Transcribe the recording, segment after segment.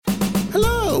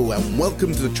Hello and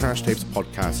welcome to the Trash Tapes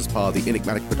podcast as part of the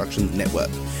Enigmatic Productions Network.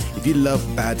 If you love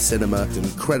bad cinema and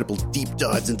incredible deep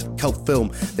dives into cult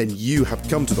film, then you have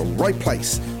come to the right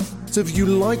place. So if you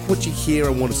like what you hear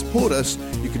and want to support us,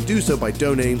 you can do so by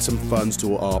donating some funds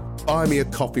to our Buy Me a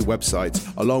Coffee website,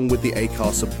 along with the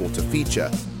Acast supporter feature.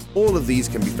 All of these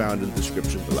can be found in the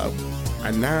description below.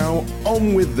 And now,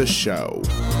 on with the show.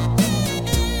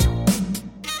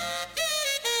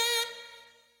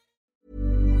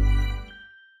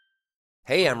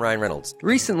 Hey, I'm Ryan Reynolds.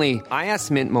 Recently, I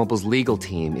asked Mint Mobile's legal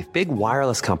team if big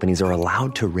wireless companies are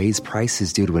allowed to raise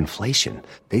prices due to inflation.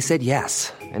 They said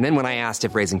yes. And then when I asked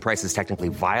if raising prices technically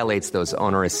violates those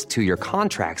onerous two-year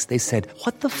contracts, they said,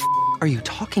 "What the f*** are you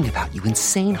talking about, you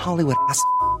insane Hollywood ass?"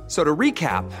 So to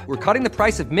recap, we're cutting the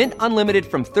price of Mint Unlimited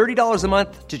from $30 a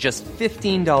month to just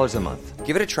 $15 a month.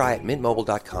 Give it a try at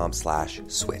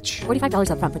mintmobile.com/switch.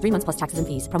 $45 up front for 3 months plus taxes and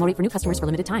fees. Promo rate for new customers for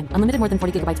limited time. Unlimited more than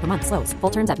 40 gigabytes per month. Slows full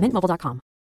terms at mintmobile.com.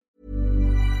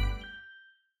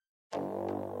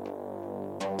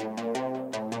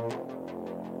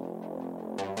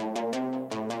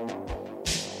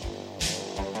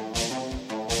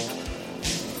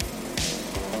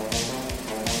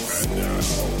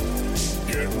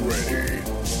 Get ready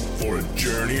for a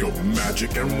journey of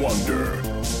magic and wonder.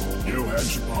 Johann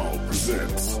Chapal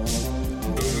presents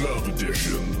the Love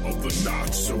Edition of the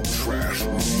Not So Trash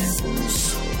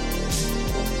Reviews.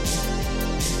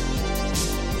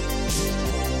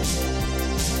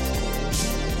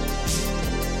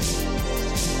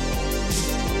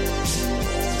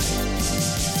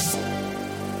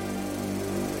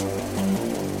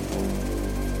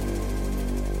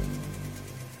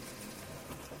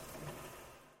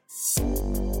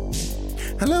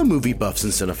 Hello movie buffs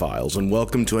and cinephiles, and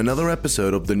welcome to another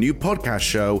episode of the new podcast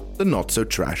show, The Not So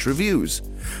Trash Reviews.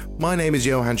 My name is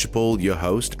Johann Chapal, your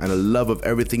host, and a love of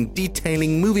everything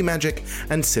detailing movie magic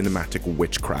and cinematic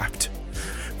witchcraft.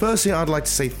 Firstly, I'd like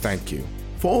to say thank you.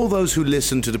 For all those who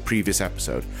listened to the previous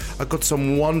episode, I got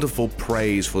some wonderful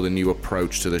praise for the new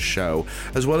approach to the show,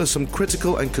 as well as some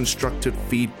critical and constructive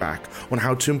feedback on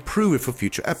how to improve it for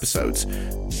future episodes.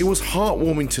 It was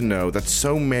heartwarming to know that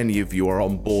so many of you are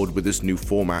on board with this new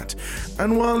format,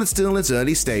 and while it's still in its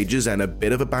early stages and a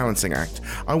bit of a balancing act,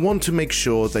 I want to make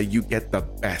sure that you get the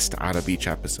best out of each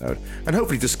episode, and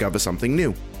hopefully discover something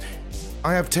new.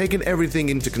 I have taken everything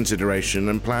into consideration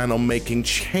and plan on making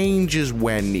changes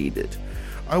where needed.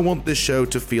 I want this show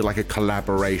to feel like a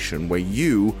collaboration where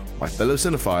you, my fellow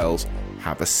cinephiles,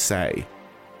 have a say.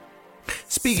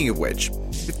 Speaking of which,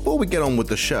 before we get on with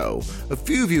the show, a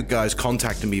few of you guys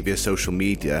contacted me via social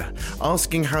media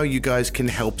asking how you guys can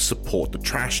help support the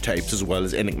Trash Tapes as well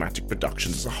as Enigmatic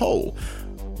Productions as a whole.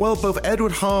 Well, both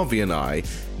Edward Harvey and I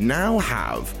now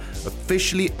have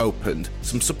officially opened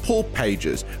some support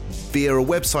pages via a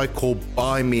website called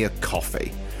Buy Me a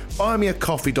Coffee.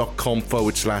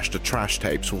 buymeacoffee.com/the trash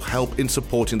tapes will help in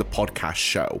supporting the podcast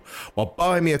show, while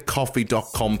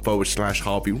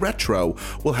buymeacoffee.com/Harvey Retro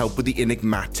will help with the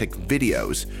enigmatic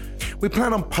videos. We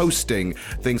plan on posting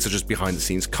things such as behind the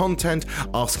scenes content,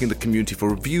 asking the community for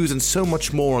reviews, and so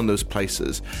much more on those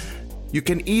places. You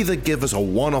can either give us a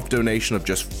one-off donation of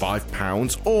just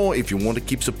 £5, or if you want to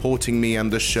keep supporting me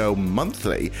and the show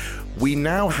monthly, we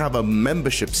now have a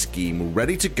membership scheme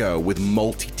ready to go with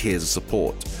multi-tiers of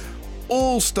support,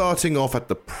 all starting off at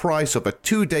the price of a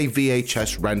 2-day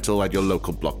VHS rental at your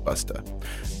local Blockbuster.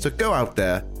 So go out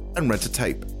there and rent a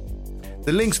tape.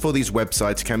 The links for these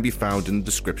websites can be found in the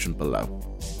description below.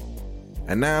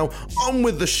 And now, on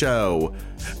with the show!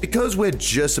 Because we're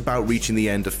just about reaching the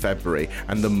end of February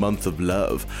and the month of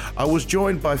love, I was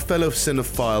joined by fellow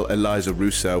cinephile Eliza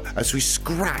Russo as we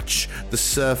scratch the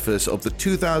surface of the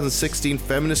 2016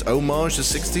 feminist homage to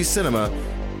 60s cinema,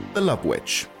 The Love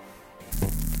Witch.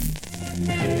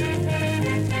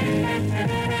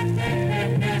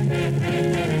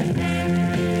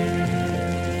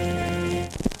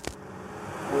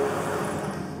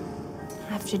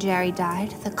 After Jerry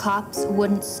died, the cops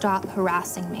wouldn't stop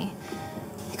harassing me.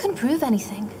 They couldn't prove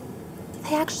anything.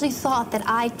 They actually thought that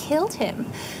I killed him.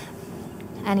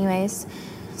 Anyways,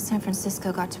 San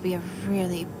Francisco got to be a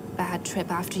really bad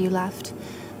trip after you left.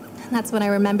 And that's when I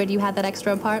remembered you had that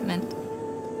extra apartment.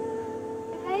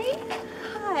 Hey.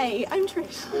 Hi, I'm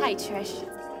Trish. Hi, Trish.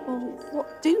 Well,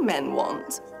 what do men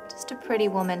want? Just a pretty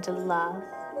woman to love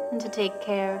and to take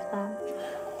care of them.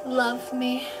 Love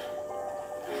me.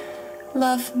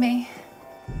 Love me.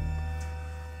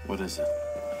 What is it?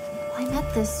 I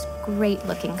met this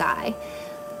great-looking guy,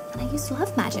 and I used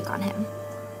love magic on him.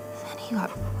 Then he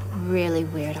got really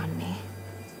weird on me.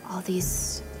 All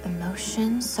these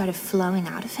emotions started flowing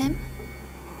out of him.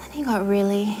 Then he got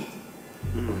really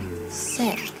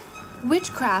sick.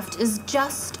 Witchcraft is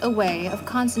just a way of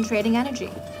concentrating energy.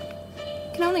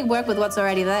 You can only work with what's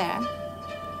already there.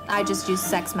 I just use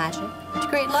sex magic to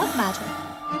create love magic.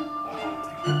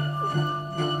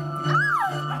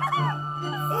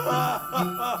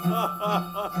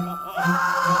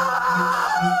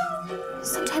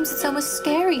 Sometimes it's almost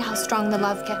scary how strong the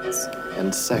love gets.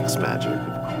 And sex magic,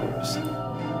 of course.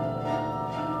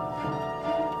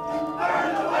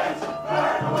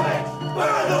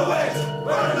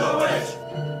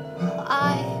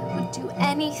 I would do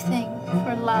anything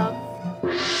for love.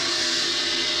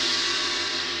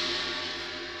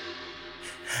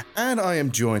 And I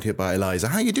am joined here by Eliza.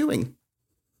 How are you doing?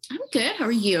 I'm good. How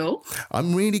are you?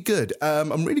 I'm really good.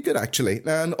 I'm really good, actually.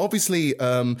 And obviously,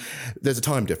 there's a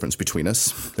time difference between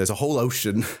us. There's a whole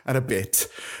ocean and a bit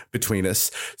between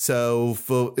us. So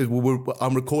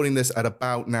I'm recording this at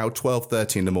about now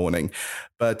 12:30 in the morning.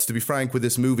 But to be frank, with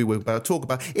this movie we're about to talk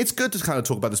about, it's good to kind of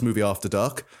talk about this movie after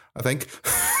dark, I think.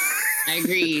 I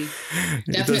agree.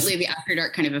 Definitely the After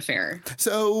Dark kind of affair.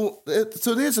 So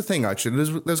there's the thing, actually.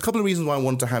 There's a couple of reasons why I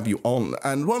wanted to have you on.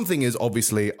 And one thing is,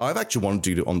 obviously, I actually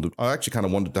kind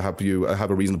of wanted to have you have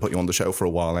a reason to put you on the show for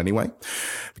a while anyway.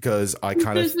 Because I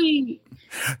kind of...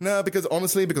 No, because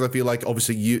honestly, because I feel like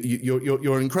obviously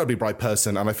you're an incredibly bright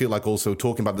person, and I feel like also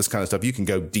talking about this kind of stuff, you can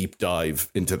go deep dive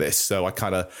into this. So I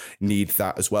kind of need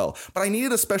that as well. But I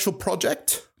needed a special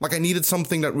project. Like I needed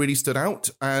something that really stood out,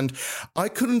 and I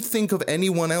couldn't think of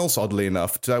anyone else, oddly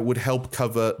enough, that would help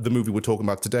cover the movie we're talking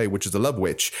about today, which is The Love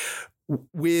Witch,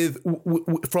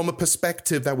 from a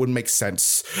perspective that would make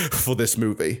sense for this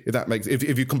movie.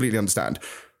 If you completely understand.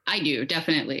 I do,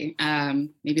 definitely.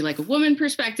 Maybe like a woman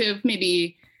perspective,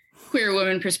 maybe queer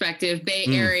woman perspective, Bay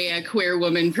Area queer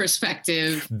woman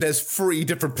perspective. There's 3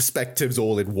 different perspectives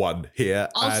all in one here.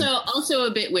 Also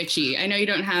a bit witchy. I know you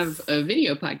don't have a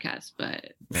video podcast,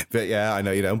 but yeah, I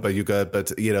know you don't, but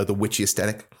the witchy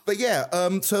aesthetic. But yeah,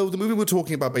 so the movie we're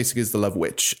talking about basically is The Love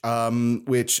Witch,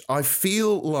 which I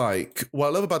feel like what I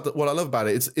love about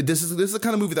it, this is the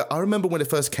kind of movie that I remember when it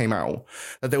first came out,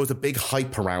 that there was a big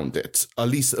hype around it, at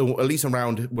least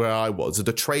around where I was.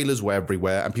 The trailers were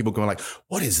everywhere, and people going like,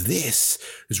 "What is this?"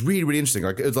 It's really, really interesting.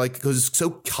 Because it's so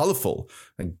colorful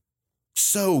and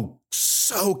so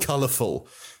colorful.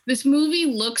 This movie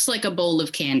looks like a bowl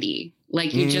of candy.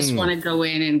 Like you just want to go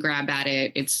in and grab at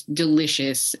it. It's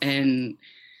delicious and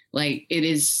like it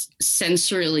is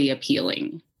sensorily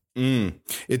appealing.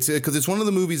 It's because it's one of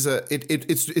the movies that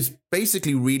it's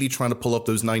basically really trying to pull up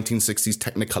those 1960s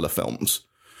Technicolor films.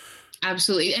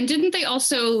 Absolutely. And didn't they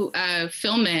also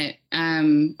film it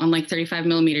on like 35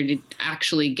 millimeter to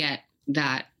actually get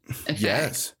that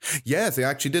effect? Yes, they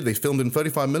actually did. They filmed in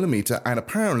 35 millimeter, and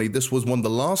apparently this was one of the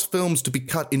last films to be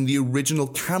cut in the original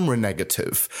camera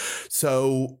negative.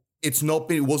 So it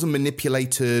wasn't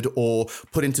manipulated or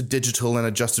put into digital and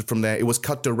adjusted from there. It was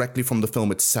cut directly from the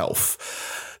film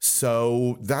itself.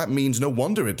 So that means no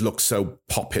wonder it looks so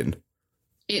poppin'.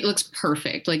 It looks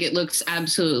perfect. Like it looks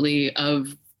absolutely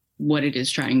of what it is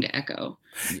trying to echo.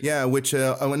 Yeah, which,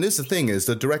 and this is the thing is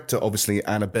the director, obviously,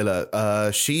 Anna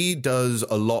Biller, she does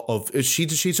a lot of,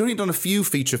 she's only done a few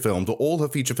feature films, but all her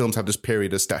feature films have this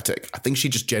period aesthetic. I think she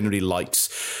just generally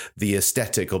likes the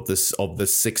aesthetic of the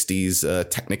 60s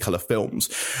Technicolor films,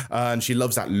 and she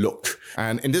loves that look.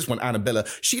 And in this one, Anna Biller,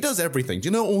 she does everything. Do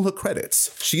you know all her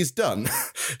credits? She's done.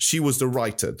 She was the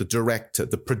writer, the director,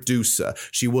 the producer.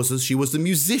 She was the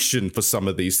musician for some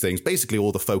of these things. Basically,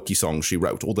 all the folky songs she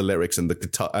wrote, all the lyrics and the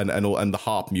guitar and the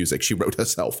harp music she wrote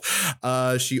herself.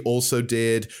 She was also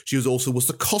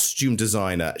the costume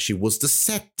designer. She was the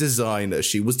set designer.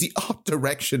 She was the art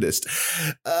directionist.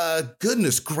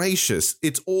 Goodness gracious,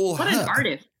 it's all what her. An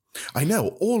artist. I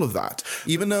know, all of that.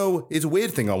 Even though it's a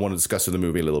weird thing I want to discuss with the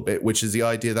movie a little bit, which is the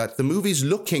idea that the movie's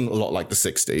looking a lot like the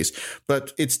 60s,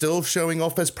 but it's still showing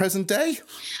off as present day.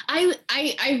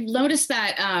 I noticed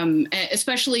that,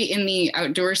 especially in the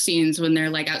outdoor scenes when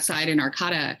they're like outside in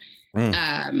Arcata.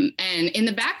 And in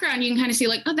the background, you can kind of see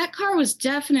like, oh, that car was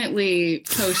definitely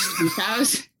post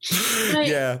 2000.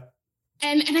 Yeah.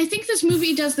 And I think this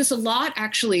movie does this a lot,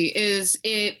 actually, is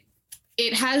it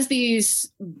has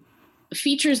these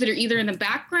features that are either in the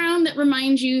background that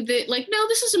remind you that like, no,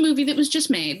 this is a movie that was just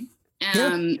made.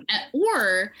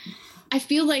 Or I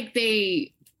feel like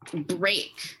they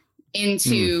break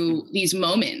into these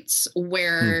moments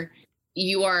where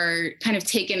you are kind of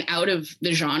taken out of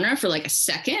the genre for like a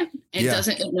second.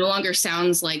 It no longer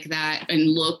sounds like that and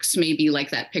looks maybe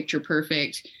like that picture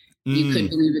perfect. You couldn't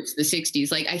believe it's the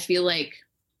 60s. Like, I feel like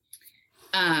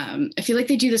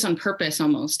they do this on purpose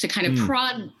almost to kind of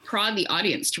prod the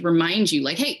audience to remind you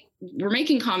like, hey, we're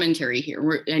making commentary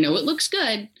here. I know it looks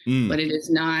good, but it is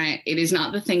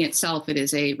not the thing itself. It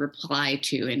is a reply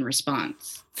to in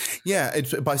response. Yeah,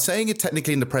 by saying it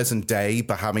technically in the present day,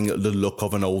 but having the look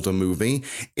of an older movie,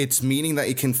 it's meaning that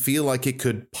it can feel like it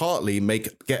could partly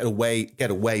get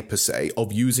away per se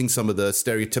of using some of the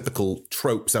stereotypical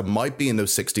tropes that might be in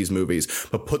those 60s movies,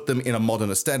 but put them in a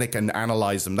modern aesthetic and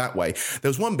analyze them that way. There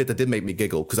was one bit that did make me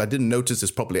giggle because I didn't notice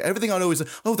this properly. Everything I know is,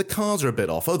 the cars are a bit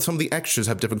off. Some of the extras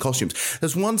have different costumes.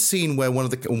 There's one scene where one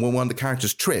of the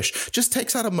characters, Trish, just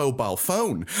takes out a mobile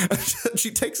phone.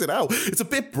 She takes it out. It's a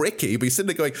bit bricky, but he's sitting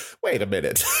there going, wait a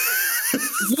minute.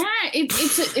 Yeah,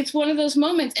 it's one of those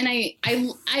moments, and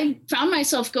I found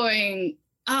myself going,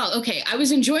 oh, okay, I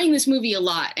was enjoying this movie a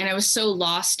lot, and I was so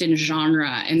lost in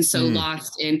genre and so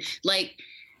lost in like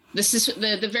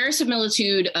the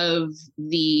verisimilitude of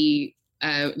the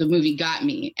movie got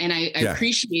me, and I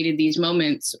appreciated these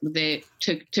moments that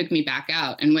took me back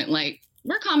out and went like,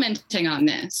 we're commenting on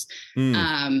this,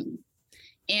 and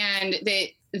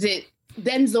that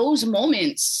then those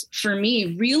moments for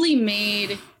me really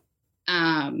made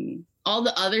all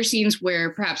the other scenes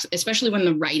where perhaps, especially when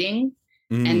the writing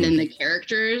and then the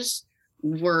characters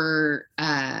were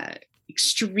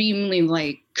extremely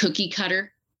like cookie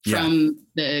cutter from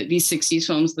these 60s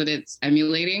films that it's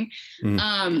emulating.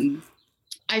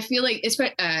 I feel like,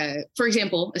 for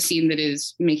example, a scene that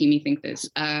is making me think this,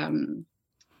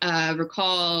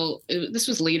 recall, this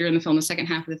was later in the film, the second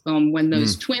half of the film, when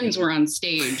those twins were on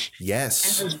stage.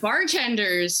 Yes. And those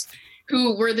bartenders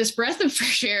who were this breath of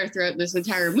fresh air throughout this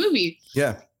entire movie.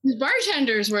 Yeah. The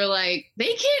bartenders were like,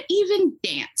 they can't even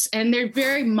dance. And they're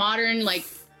very modern, like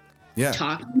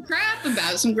talking crap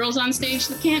about some girls on stage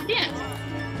that can't dance.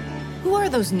 Who are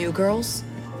those new girls?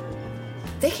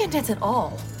 They can't dance at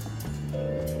all.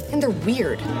 And they're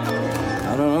weird.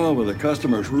 I don't know, but the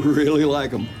customers really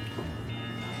like them.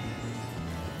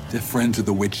 They're friends of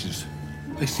the witches.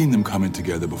 I've seen them coming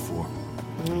together before.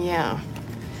 Yeah.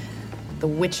 The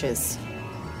witches.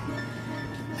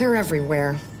 They're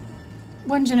everywhere.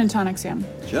 One gin and tonic, Sam.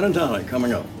 Gin and tonic,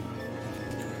 coming up.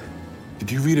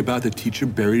 Did you read about the teacher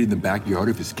buried in the backyard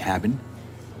of his cabin?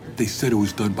 They said it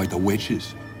was done by the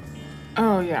witches.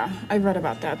 Oh, yeah. I read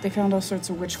about that. They found all sorts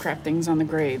of witchcraft things on the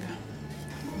grave.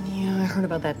 Yeah, I heard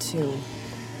about that, too.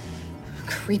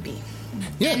 Creepy.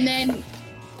 Yeah. And then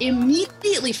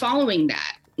immediately following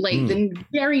that, like the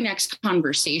very next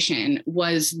conversation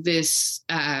was this,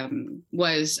 Elaine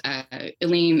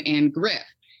and Griff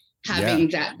having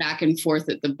that back and forth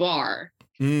at the bar,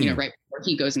 right before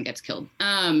he goes and gets killed.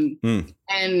 And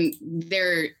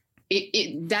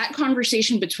that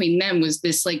conversation between them was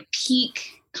this like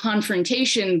peak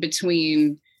confrontation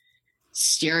between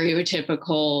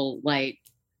stereotypical, like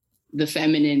the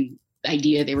feminine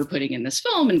idea they were putting in this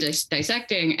film and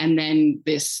dissecting, and then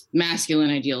this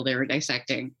masculine ideal they were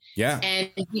dissecting. Yeah.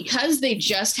 And because they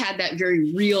just had that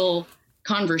very real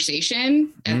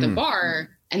conversation at the bar,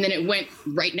 and then it went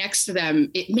right next to them,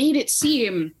 it made it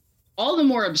seem all the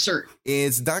more absurd.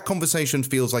 Is that conversation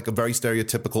feels like a very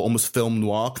stereotypical, almost film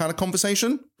noir kind of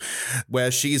conversation, where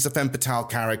she's a femme fatale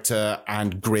character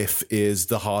and Griff is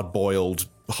the hard-boiled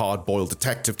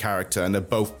detective character, and they're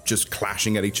both just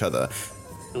clashing at each other.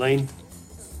 Elaine,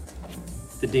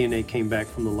 the DNA came back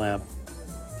from the lab.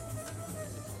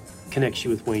 Connects you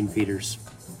with Wayne Peters.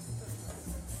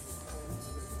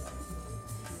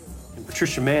 And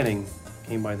Patricia Manning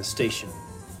came by the station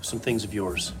with some things of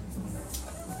yours.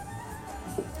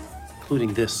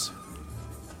 Including this.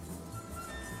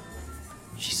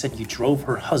 She said you drove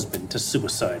her husband to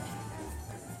suicide.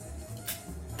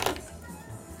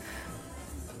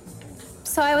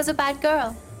 So I was a bad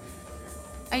girl.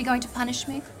 Are you going to punish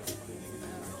me?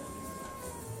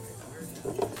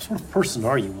 What sort of person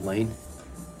are you, Elaine?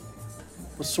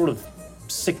 What sort of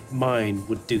sick mind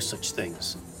would do such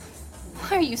things?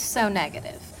 Why are you so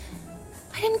negative?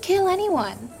 I didn't kill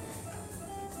anyone.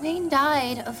 Wayne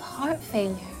died of heart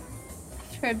failure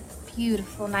after a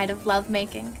beautiful night of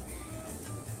lovemaking.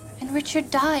 And Richard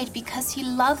died because he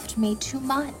loved me too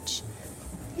much.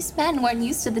 These men weren't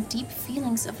used to the deep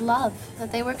feelings of love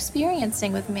that they were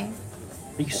experiencing with me.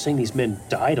 Are you saying these men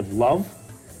died of love?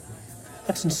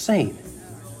 That's insane.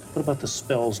 What about the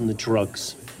spells and the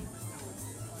drugs?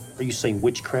 Are you saying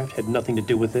witchcraft had nothing to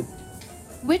do with it?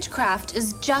 Witchcraft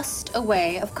is just a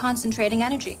way of concentrating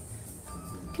energy.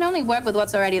 You can only work with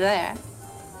what's already there.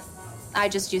 I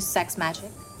just used sex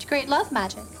magic to create love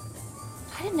magic.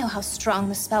 I didn't know how strong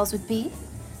the spells would be.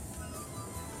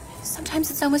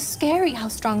 Sometimes it's almost scary how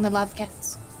strong the love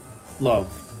gets. Love.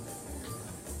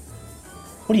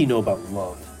 What do you know about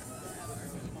love?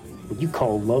 What you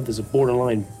call love is a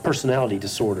borderline personality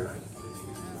disorder.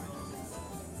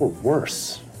 Or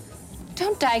worse.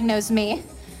 Don't diagnose me.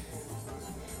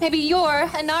 Maybe you're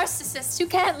a narcissist who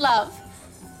can't love.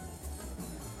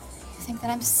 You think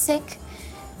that I'm sick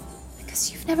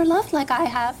because you've never loved like I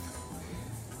have.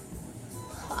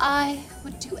 I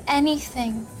would do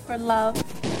anything for love.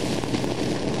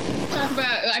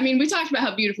 We talked about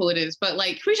how beautiful it is, but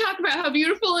like, can we talk about how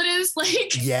beautiful it is?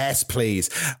 Like, yes, please.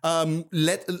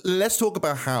 Let's talk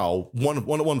about how one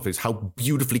of things, how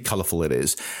beautifully colorful it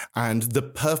is, and the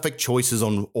perfect choices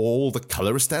on all the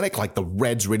color aesthetic. Like the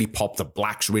reds really pop, the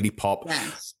blacks really pop,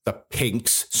 yes. The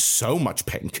pinks, so much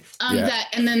pink. That,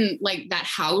 and then like that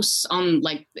house on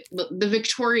like the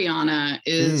Victoriana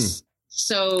is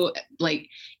so like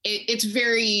it's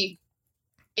very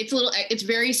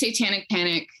Satanic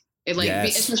Panic. It like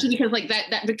especially because like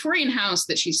that Victorian house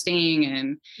that she's staying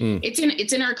in,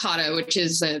 it's in Arcata, which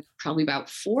is probably about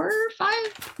 4 or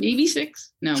 5, maybe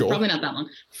 6. No, probably not that long.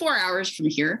 4 hours from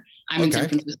here. I'm in San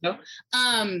Francisco.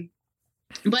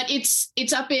 But it's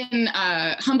up in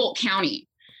Humboldt County.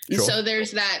 And so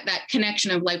there's that connection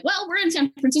of like, well, we're in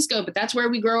San Francisco, but that's where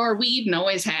we grow our weed and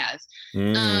always has.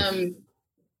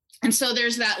 And so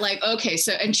there's that like, okay,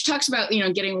 so, and she talks about,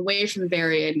 getting away from the Bay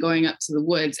Area and going up to the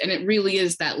woods. And it really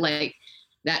is that like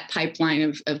that pipeline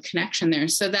of connection there.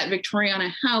 So that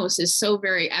Victoriana house is so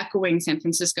very echoing San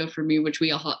Francisco for me, which we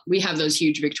have those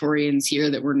huge Victorians here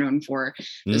that we're known for,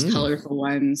 those colorful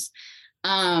ones.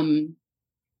 And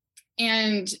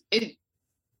I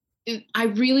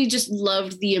really just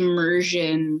loved the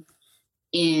immersion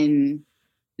in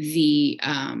the,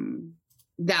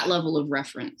 that level of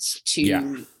reference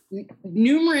to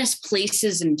numerous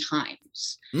places and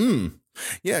times.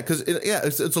 Yeah, because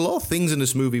it's a lot of things in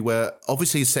this movie where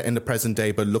obviously it's set in the present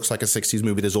day, but it looks like a 60s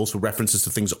movie. There's also references to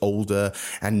things older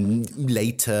and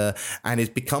later, and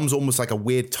it becomes almost like a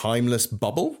weird timeless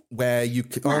bubble where you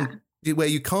can't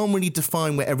really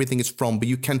define where everything is from, but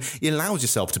it allows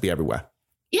yourself to be everywhere.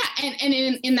 Yeah,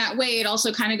 and in that way, it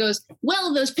also kind of goes,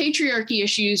 well, those patriarchy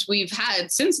issues we've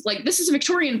had since, like, this is a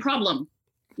Victorian problem.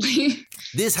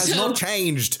 This has not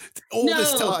changed all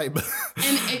this time.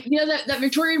 and that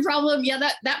Victorian problem,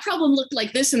 that problem looked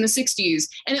like this in the 60s,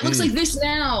 and it looks like this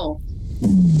now.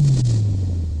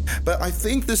 But I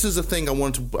think this is a thing I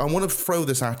want to throw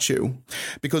this at you,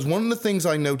 because one of the things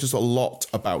I notice a lot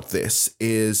about this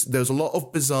is there's a lot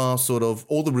of bizarre sort of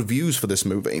all the reviews for this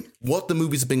movie. What the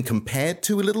movie's been compared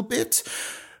to a little bit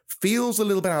feels a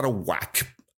little bit out of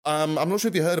whack. I'm not sure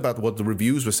if you heard about what the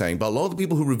reviews were saying, but a lot of the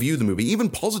people who review the movie, even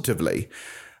positively,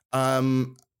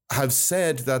 have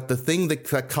said that the thing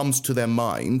that comes to their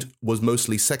mind was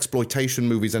mostly sexploitation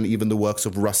movies and even the works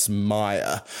of Russ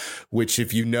Meyer, which,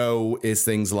 if you know, is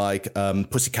things like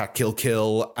Pussycat Kill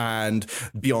Kill and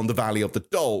Beyond the Valley of the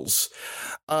Dolls.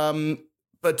 But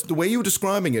the way you were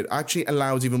describing it actually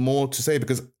allows even more to say,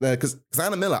 because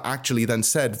Anna Miller actually then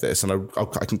said this, and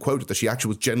I can quote it, that she actually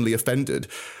was genuinely offended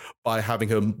by having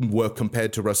her work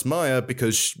compared to Russ Meyer,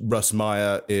 because Russ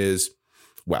Meyer is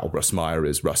Russ Meyer,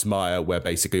 where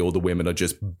basically all the women are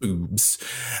just boobs.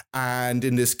 And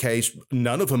in this case,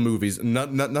 none of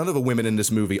the women in this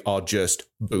movie are just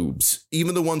boobs.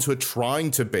 Even the ones who are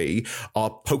trying to be are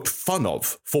poked fun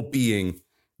of for being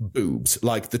boobs,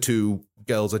 like the two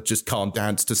girls that just can't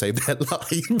dance to save their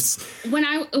lives. When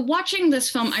watching this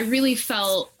film, I really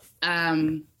felt...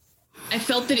 I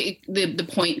felt that the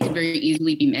point could very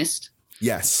easily be missed.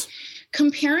 Yes.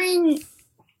 Comparing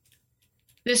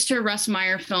this to a Russ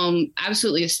Meyer film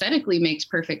absolutely aesthetically makes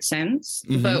perfect sense.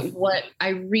 Mm-hmm. But what I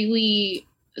really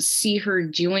see her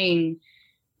doing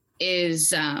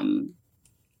is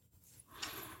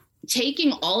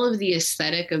taking all of the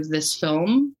aesthetic of this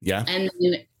film and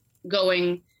then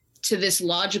going to this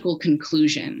logical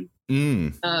conclusion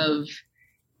of,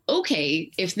 okay,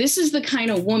 if this is the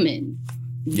kind of woman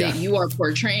that you are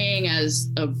portraying as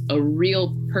a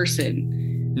real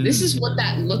person, this is what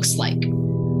that looks like.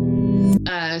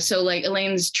 So like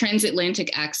Elaine's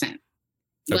transatlantic accent,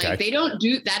 like they don't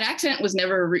do that. Accent was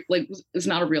never it's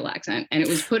not a real accent, and it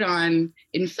was put on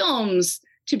in films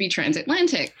to be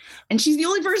transatlantic, and she's the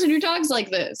only person who talks like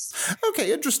this.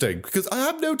 Okay, interesting, because I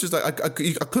have noticed that I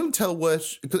couldn't tell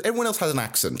because everyone else has an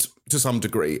accent to some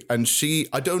degree, and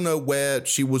I don't know where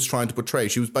she was trying to portray.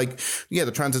 She was like,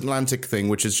 the transatlantic thing,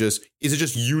 which is is it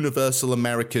just universal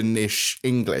American-ish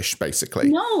English, basically?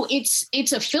 No,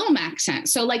 it's a film accent.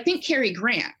 So like, think Cary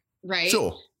Grant, right?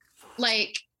 Sure.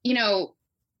 Like,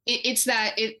 it's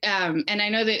that and I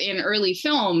know that in early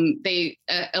film, they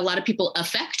a lot of people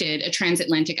affected a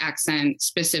transatlantic accent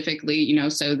specifically,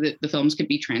 so that the films could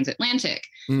be transatlantic.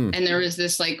 And there was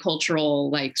this like cultural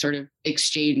like sort of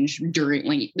exchange during,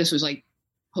 like, this was like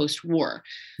post-war.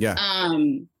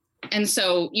 And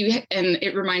so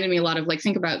it reminded me a lot of like,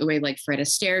 think about the way like Fred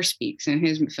Astaire speaks in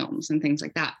his films and things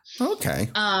like that. Okay.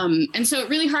 And so it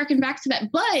really harkened back to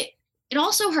that, but it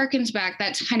also harkens back,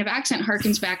 that kind of accent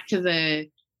harkens back to the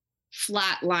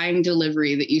flat line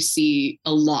delivery that you see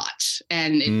a lot.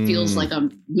 And it feels like a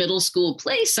middle school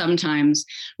play sometimes,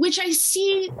 which I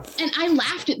see. And I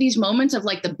laughed at these moments of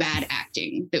like the bad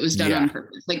acting that was done on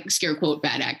purpose, like scare quote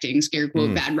bad acting, scare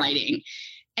quote bad writing.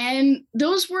 And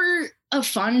those were a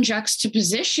fun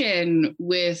juxtaposition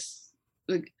with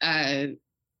the,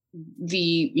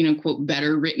 quote,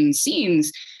 better written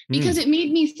scenes, because it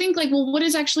made me think like, well, what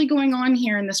is actually going on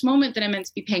here in this moment that I'm meant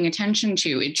to be paying attention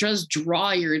to? It does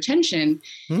draw your attention.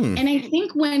 And I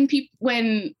think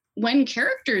when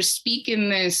characters speak in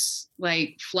this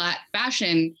like flat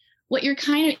fashion, what you're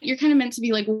kind of meant to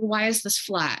be like, well, why is this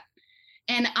flat?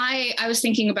 And I was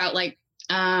thinking about like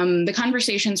the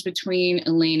conversations between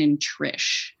Elaine and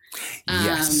Trish.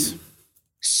 Yes.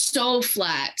 So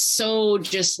flat, so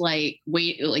just like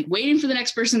waiting for the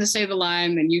next person to say the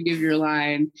line, then you give your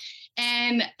line.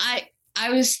 And I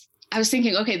was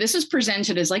thinking, okay, this is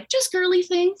presented as like just girly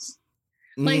things.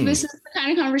 Like this is the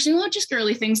kind of conversation, well, just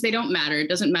girly things. They don't matter. It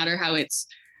doesn't matter how it's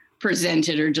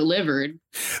presented or delivered.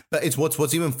 But it's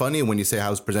what's even funnier when you say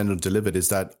how it's presented or delivered is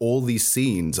that all these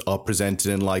scenes are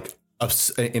presented in like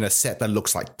in a set that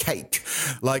looks like cake.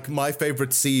 Like all my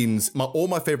favorite scenes,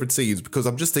 because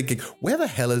I'm just thinking, where the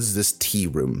hell is this tea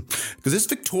room? Because this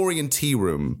Victorian tea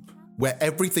room where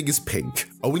everything is pink,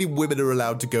 only women are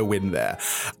allowed to go in there,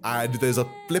 and there's a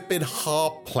flippin'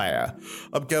 harp player.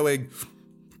 I'm going,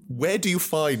 where do you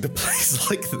find a place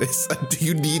like this? And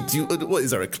what is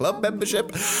there, a club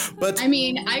membership? But I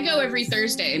mean, I go every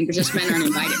Thursday and just men aren't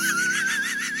invited.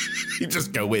 You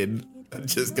just go in. And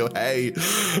just go, hey,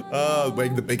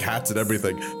 wearing the big hats and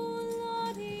everything.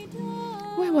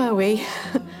 Where were we?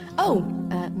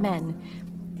 Men.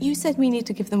 You said we need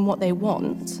to give them what they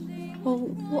want. Well,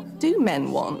 what do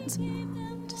men want?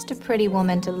 Just a pretty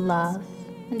woman to love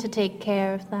and to take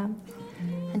care of them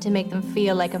and to make them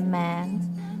feel like a man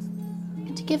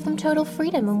and to give them total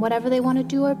freedom in whatever they want to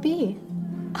do or be.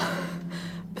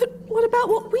 But what about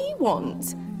what we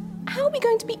want? How are we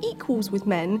going to be equals with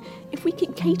men if we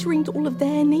keep catering to all of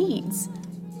their needs?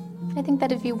 I think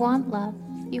that if you want love,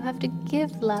 you have to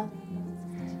give love.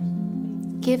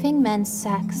 Giving men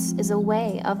sex is a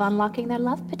way of unlocking their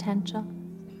love potential.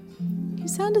 You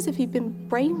sound as if you've been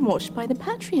brainwashed by the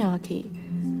patriarchy.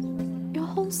 Your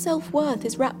whole self-worth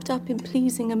is wrapped up in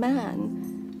pleasing a man.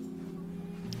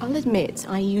 I'll admit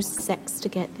I used sex to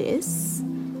get this,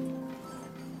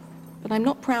 but I'm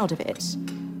not proud of it.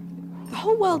 The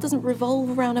whole world doesn't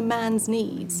revolve around a man's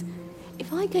needs.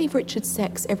 If I gave Richard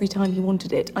sex every time he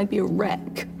wanted it, I'd be a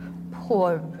wreck.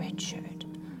 Poor Richard.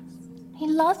 He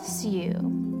loves you,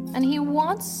 and he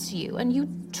wants you, and you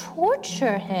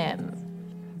torture him.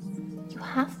 You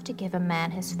have to give a man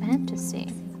his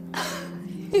fantasy.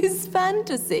 His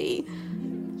fantasy?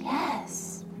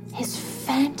 Yes, his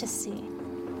fantasy.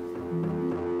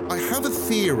 I have a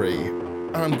theory,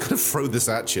 and I'm going to throw this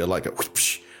at you like a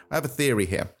whoosh. I have a theory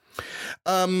here.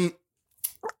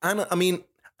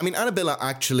 Annabella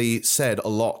actually said a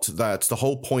lot that the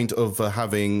whole point of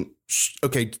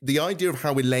the idea of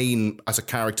how Elaine as a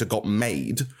character got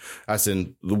made, as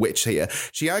in the witch here,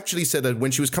 she actually said that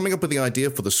when she was coming up with the idea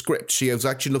for the script, she was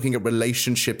actually looking at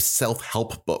relationship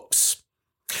self-help books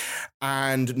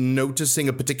and noticing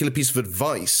a particular piece of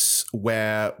advice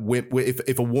where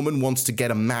if a woman wants to get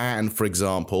a man, for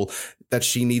example, that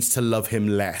she needs to love him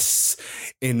less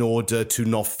in order to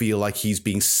not feel like he's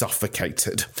being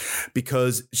suffocated.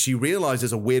 Because she realized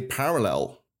there's a weird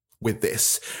parallel with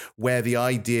this, where the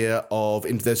idea of,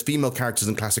 there's female characters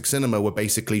in classic cinema where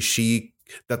basically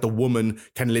that the woman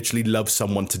can literally love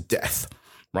someone to death,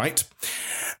 right?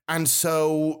 And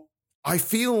so I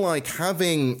feel like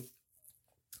having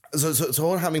sort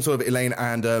of Elaine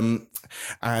and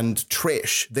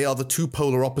Trish, they are the two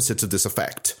polar opposites of this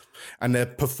effect. And they're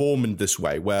performed this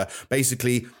way, where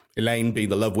basically Elaine, being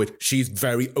the love witch, she's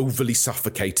very overly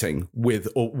suffocating with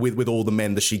all the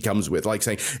men that she comes with. Like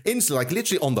saying, instantly, like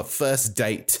literally on the first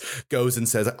date, goes and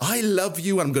says, I love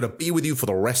you, and I'm going to be with you for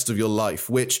the rest of your life,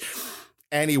 which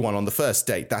anyone on the first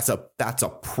date, that's a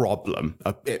problem,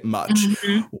 a bit much.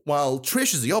 Mm-hmm. While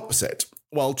Trish is the opposite.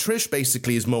 Well, Trish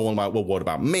basically is more about, well, what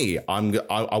about me? I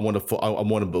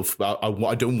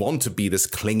don't want to be this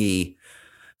clingy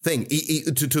thing,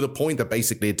 to the point that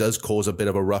basically it does cause a bit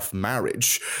of a rough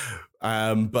marriage.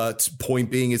 But point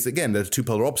being is, again, they're two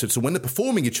polar opposites. So when they're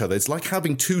performing each other, it's like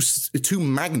having two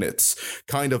magnets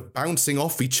kind of bouncing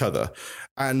off each other,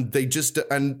 and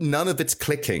and none of it's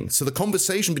clicking. So the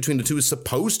conversation between the two is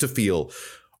supposed to feel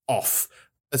off,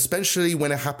 especially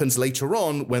when it happens later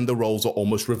on when the roles are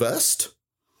almost reversed.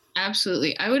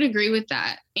 Absolutely. I would agree with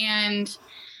that. And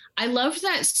I loved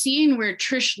that scene where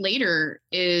Trish later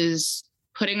is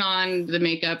putting on the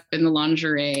makeup and the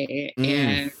lingerie.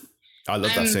 And I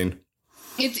love that scene.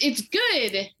 It's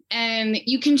good. And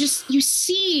you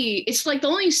see, it's like the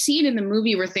only scene in the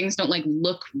movie where things don't like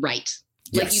look right.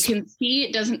 Like you can see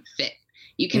it doesn't fit.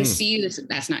 You can see this.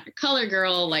 That's not your color,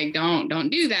 girl. Like, don't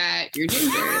do that. You're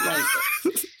ginger. Like,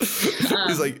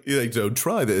 he's like, don't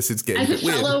try this. It's getting as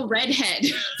a fellow redhead.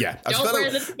 Yeah, don't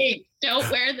wear the pink. Don't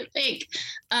wear the pink.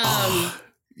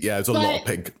 Yeah, it's a lot of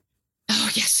pink. Oh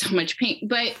yes, so much pink.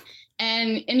 But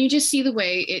and you just see the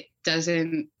way it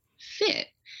doesn't fit,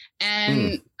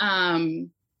 and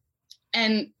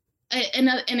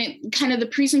it kind of the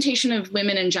presentation of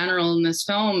women in general in this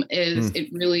film is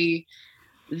it really.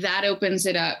 That opens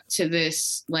it up to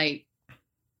this, like,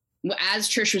 as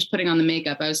Trish was putting on the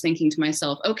makeup, I was thinking to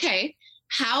myself, okay,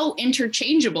 how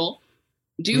interchangeable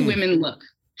do women look?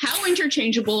 How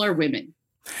interchangeable are women?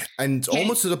 And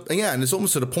almost to the and it's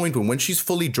almost to the point when she's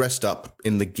fully dressed up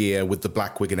in the gear with the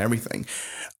black wig and everything,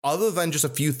 other than just a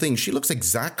few things, she looks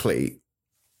exactly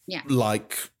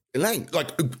like Elaine,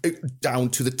 like down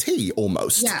to the T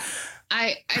almost. Yeah.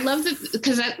 I love that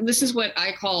because this is what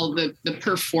I call the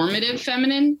performative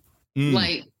feminine,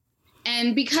 like,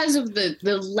 and because of the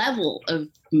level of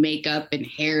makeup and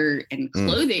hair and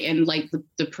clothing and like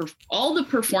all the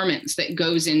performance that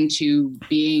goes into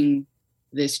being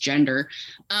this gender,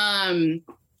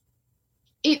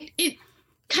 it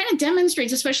kind of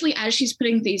demonstrates, especially as she's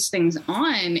putting these things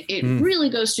on, it really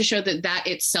goes to show that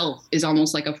itself is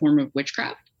almost like a form of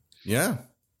witchcraft. Yeah,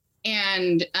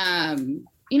 and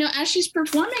as she's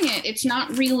performing it,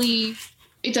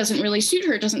 it doesn't really suit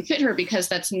her. It doesn't fit her because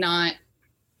that's not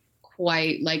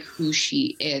quite like who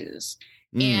she is.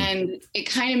 And it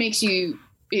kind of makes you,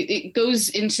 it goes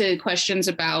into questions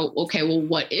about, okay, well,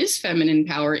 what is feminine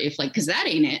power? Because that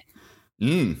ain't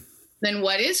it. Then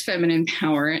what is feminine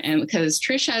power? And because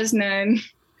Trish has none,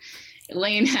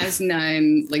 Elaine has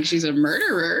none, like she's a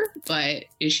murderer, but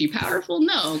is she powerful?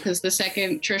 No, because the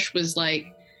second Trish was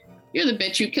like, you're the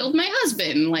bitch who killed my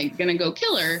husband, like gonna go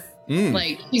kill her.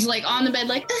 Like he's like on the bed,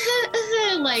 like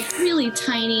like really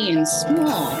tiny and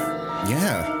small.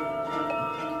 Yeah.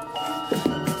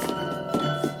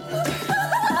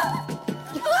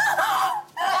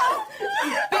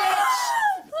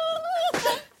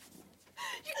 Bitch!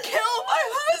 You killed my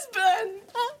husband!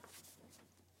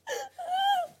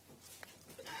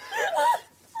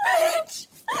 Bitch!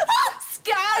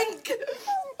 Skank!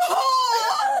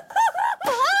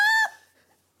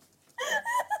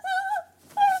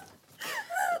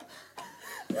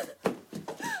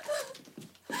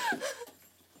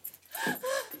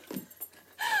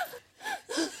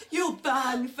 You'll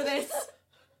burn for this.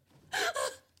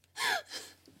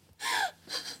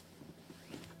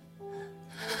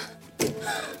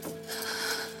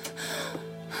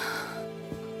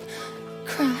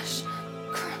 Crash.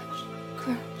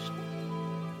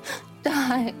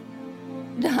 Die.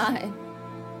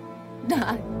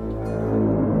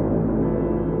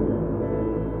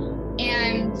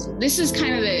 And this is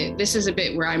this is a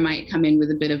bit where I might come in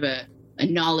with a bit of a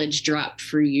knowledge drop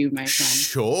for you, my friend.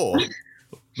 Sure.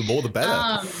 The more the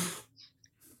better.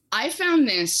 I found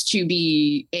this to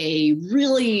be a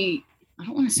really, I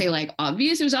don't want to say like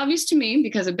obvious. It was obvious to me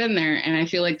because I've been there, and I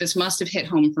feel like this must have hit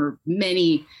home for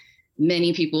many,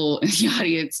 many people in the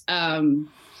audience.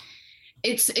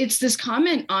 It's this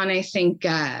comment on, I think,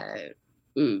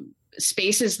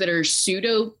 spaces that are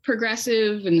pseudo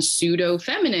progressive and pseudo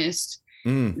feminist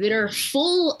that are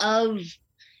full of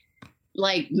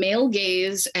like male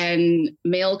gaze and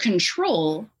male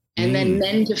control, and then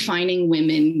men defining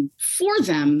women for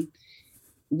them,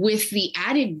 with the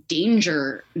added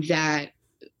danger that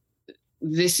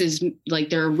this is like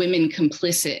there are women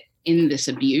complicit in this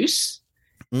abuse,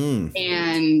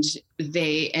 and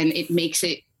it makes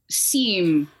it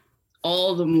seem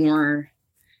all the more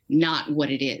not what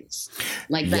it is.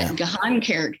 Like that Gahan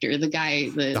character, the guy,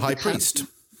 the high priest.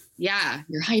 Yeah,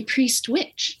 your high priest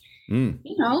witch.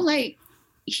 Like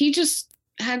he just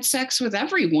had sex with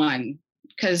everyone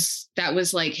because that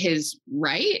was like his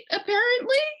right,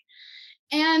 apparently.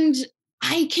 And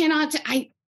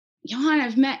Johan,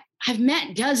 I've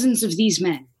met dozens of these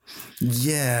men.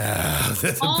 Yeah.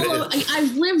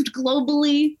 I've lived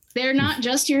globally. They're not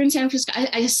just here in San Francisco.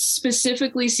 I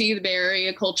specifically see the Bay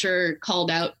Area culture called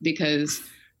out because,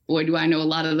 boy, do I know a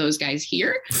lot of those guys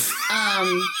here.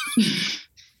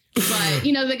 But,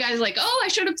 the guy's like, oh, I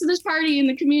showed up to this party in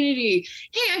the community.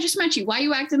 Hey, I just met you. Why are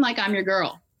you acting like I'm your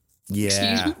girl?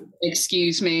 Yeah.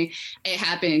 Excuse me. It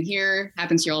happened here,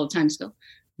 happens here all the time still.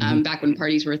 Back when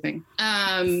parties were a thing.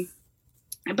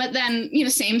 But then,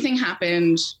 same thing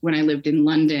happened when I lived in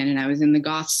London and I was in the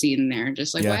goth scene there.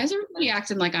 Just like, why is everybody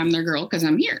acting like I'm their girl? Because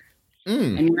I'm here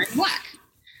and wearing black.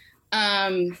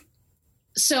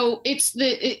 So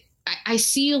I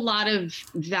see a lot of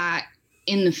that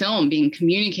in the film being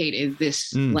communicated.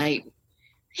 This like,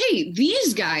 hey,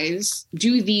 these guys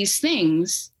do these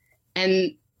things,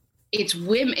 and it's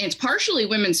women. It's partially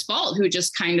women's fault who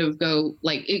just kind of go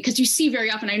like, because you see very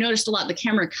often. I noticed a lot the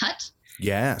camera cut.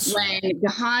 Yes. When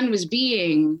Gahan was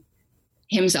being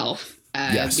himself,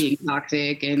 being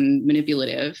toxic and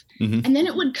manipulative, and then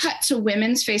it would cut to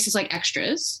women's faces like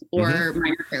extras or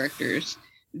minor characters,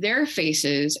 their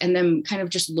faces, and them kind of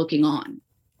just looking on.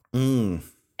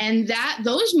 And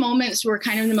those moments were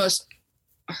kind of the most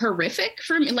horrific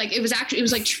for me. Like it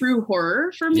was like true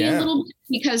horror for me a little bit,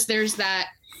 because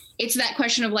it's that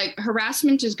question of like,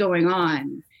 harassment is going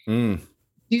on.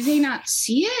 Do they not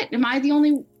see it? Am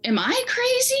I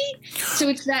crazy? So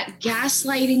it's that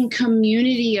gaslighting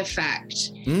community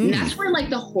effect. And that's where like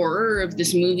the horror of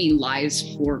this movie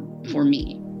lies for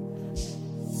me.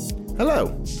 Hello,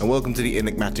 and welcome to the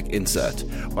Enigmatic Insert,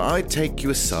 where I take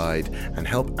you aside and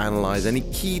help analyze any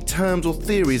key terms or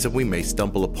theories that we may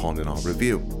stumble upon in our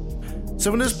review. So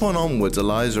from this point onwards,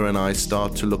 Eliza and I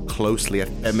start to look closely at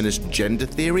feminist gender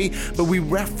theory, but we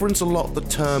reference a lot the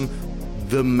term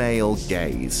the male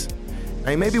gaze.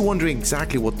 Now you may be wondering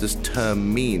exactly what this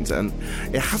term means, and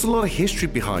it has a lot of history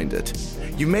behind it.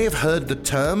 You may have heard the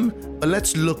term, but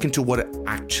let's look into what it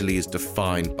actually is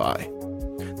defined by.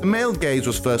 The male gaze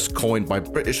was first coined by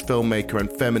British filmmaker and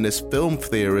feminist film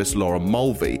theorist Laura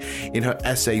Mulvey in her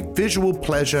essay Visual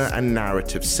Pleasure and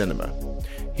Narrative Cinema.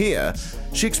 Here,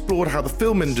 she explored how the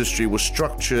film industry was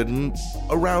structured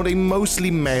around a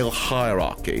mostly male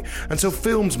hierarchy, and so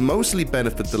films mostly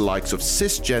benefit the likes of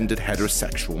cisgendered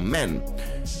heterosexual men.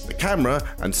 The camera,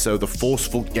 and so the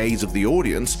forceful gaze of the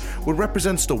audience, would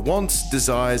represent the wants,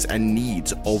 desires, and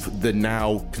needs of the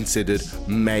now considered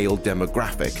male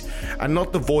demographic, and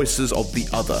not the voices of the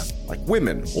other, like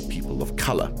women or people of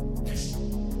color.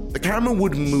 The camera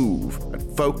would move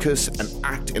and focus and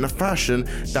act in a fashion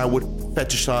that would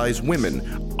fetishize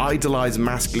women, idolize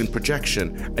masculine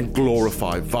projection, and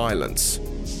glorify violence.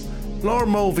 Laura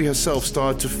Mulvey herself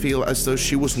started to feel as though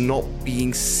she was not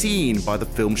being seen by the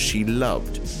films she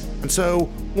loved, and so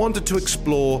wanted to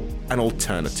explore an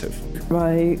alternative.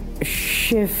 My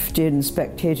shift in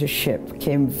spectatorship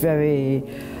came very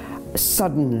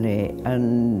suddenly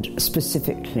and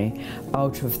specifically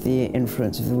out of the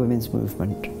influence of the women's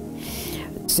movement.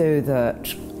 So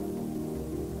that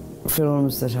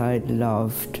films that I'd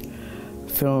loved,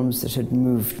 films that had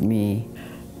moved me,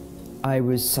 I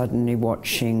was suddenly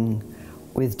watching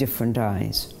with different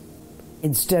eyes.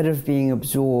 Instead of being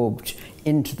absorbed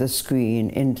into the screen,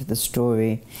 into the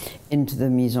story, into the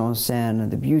mise en scène and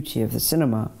the beauty of the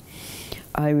cinema,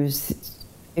 I was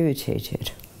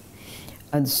irritated.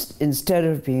 And instead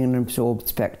of being an absorbed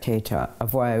spectator, a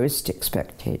voyeuristic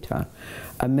spectator,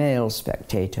 a male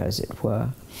spectator, as it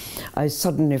were, I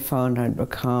suddenly found I'd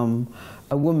become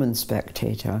a woman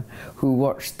spectator who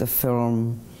watched the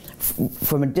film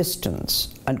from a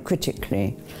distance and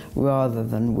critically, rather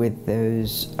than with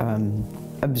those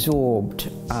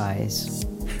absorbed eyes.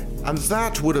 And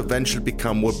that would eventually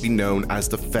become what would be known as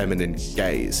the feminine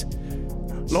gaze.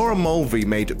 Laura Mulvey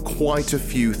made quite a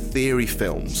few theory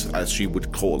films, as she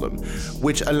would call them,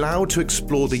 which allowed to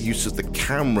explore the use of the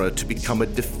camera to become a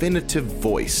definitive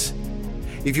voice.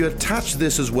 If you attach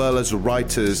this as well as the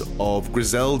writers of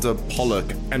Griselda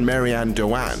Pollock and Marianne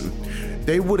Doane,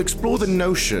 they would explore the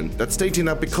notion that stating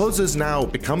that because there's now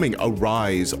becoming a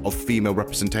rise of female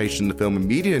representation in the film and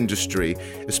media industry,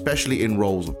 especially in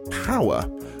roles of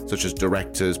power, such as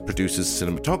directors, producers,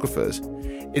 cinematographers,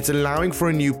 it's allowing for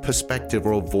a new perspective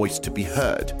or a voice to be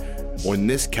heard, or in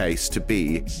this case, to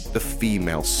be the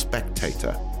female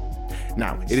spectator.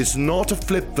 Now, it is not a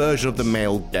flipped version of the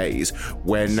male gaze,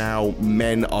 where now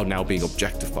men are now being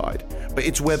objectified, but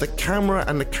it's where the camera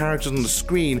and the characters on the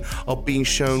screen are being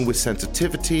shown with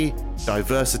sensitivity,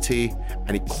 diversity,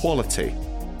 and equality.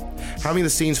 Having the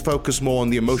scenes focus more on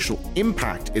the emotional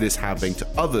impact it is having to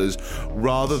others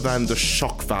rather than the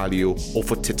shock value or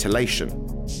for titillation.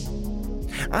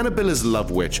 Annabilla's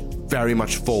Love Witch very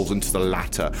much falls into the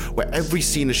latter, where every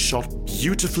scene is shot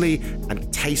beautifully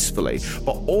and tastefully,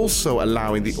 but also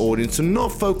allowing the audience to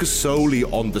not focus solely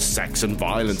on the sex and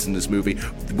violence in this movie,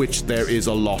 which there is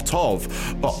a lot of,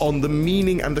 but on the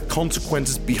meaning and the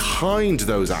consequences behind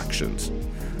those actions,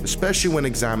 especially when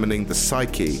examining the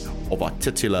psyche of our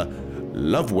titular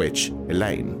Love Witch,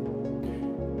 Elaine.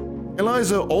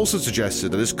 Eliza also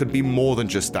suggested that this could be more than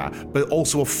just that, but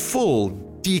also a full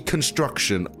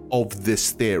deconstruction of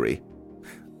this theory.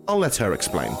 I'll let her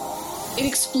explain.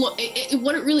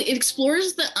 It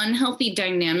explores the unhealthy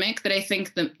dynamic that I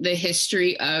think the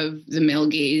history of the male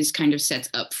gaze kind of sets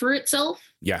up for itself.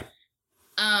 Yeah.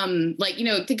 Like, you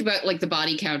know, think about like the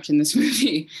body count in this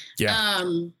movie. Yeah.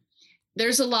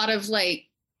 There's a lot of like,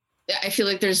 I feel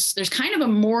like there's kind of a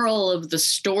moral of the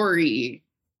story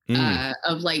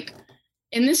of like,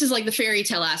 and this is like the fairy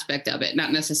tale aspect of it,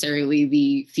 not necessarily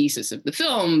the thesis of the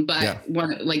film, but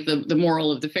one, like the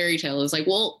moral of the fairy tale is like,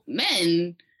 well,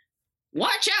 men,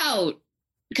 watch out,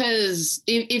 because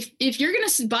if you're going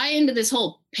to buy into this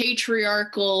whole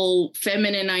patriarchal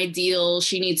feminine ideal,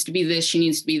 she needs to be this, she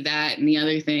needs to be that, and the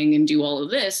other thing, and do all of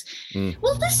this,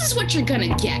 well, this is what you're going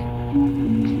to get.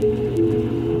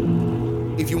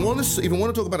 If you want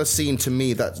to talk about a scene, to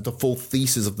me, that's the full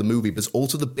thesis of the movie, but it's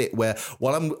also the bit where,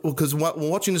 because while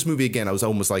watching this movie again, I was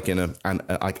almost like in an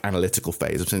analytical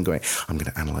phase. I'm sitting going, I'm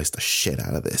going to analyze the shit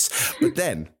out of this. But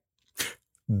then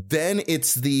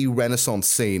it's the Renaissance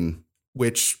scene,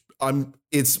 which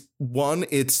it's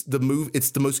the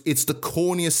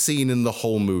corniest scene in the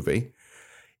whole movie.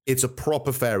 It's a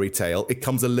proper fairy tale. It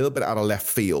comes a little bit out of left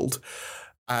field.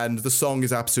 And the song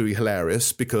is absolutely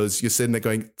hilarious because you're sitting there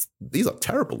going, these are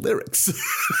terrible lyrics.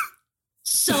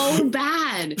 So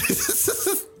bad.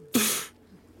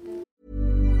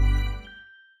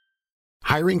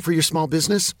 Hiring for your small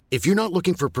business? If you're not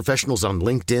looking for professionals on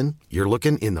LinkedIn, you're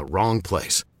looking in the wrong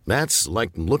place. That's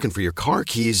like looking for your car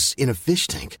keys in a fish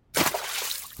tank.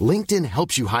 LinkedIn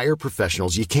helps you hire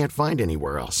professionals you can't find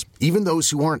anywhere else, even those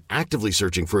who aren't actively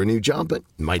searching for a new job but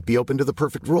might be open to the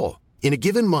perfect role. In a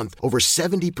given month, over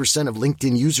 70% of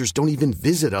LinkedIn users don't even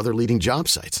visit other leading job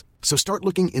sites. So start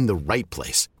looking in the right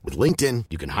place. With LinkedIn,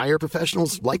 you can hire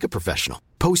professionals like a professional.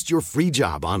 Post your free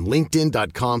job on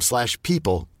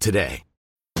linkedin.com/people today.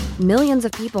 Millions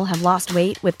of people have lost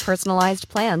weight with personalized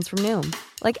plans from Noom.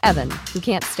 Like Evan, who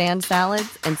can't stand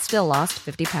salads and still lost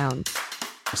 50 pounds.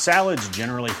 Salads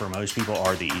generally for most people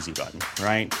are the easy button,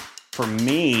 right? For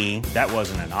me, that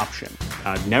wasn't an option.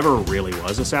 I never really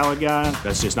was a salad guy.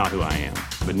 That's just not who I am.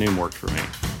 But Noom worked for me.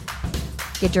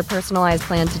 Get your personalized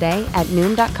plan today at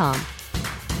Noom.com.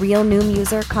 Real Noom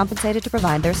user compensated to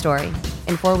provide their story.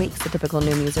 In 4 weeks, the typical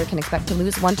Noom user can expect to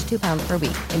lose 1 to 2 pounds per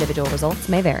week. Individual results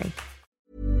may vary.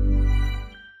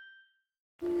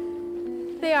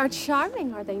 They are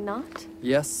charming, are they not?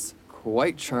 Yes,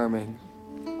 quite charming.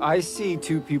 I see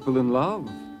two people in love.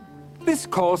 This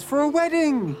calls for a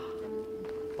wedding.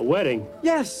 A wedding?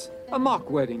 Yes, a mock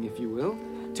wedding, if you will,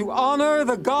 to honor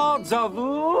the gods of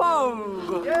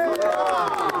love. Yeah!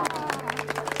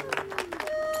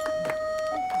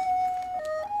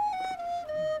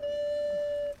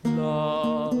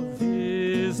 Love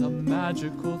is a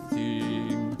magical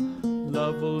thing.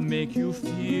 Love will make you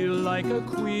feel like a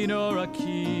queen or a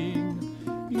king.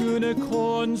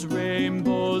 Unicorns,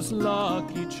 rainbows,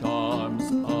 lucky charms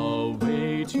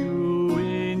await you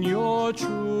in your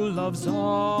true love's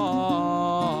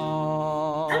arms.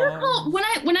 I recall when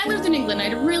I lived in England, I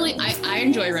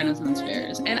enjoy Renaissance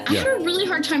fairs, and I had a really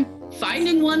hard time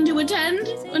finding one to attend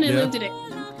when I lived in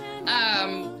England.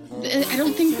 I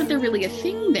don't think that they're really a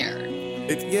thing there.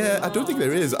 I don't think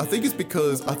there is. I think it's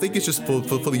because just for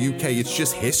the UK, it's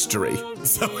just history.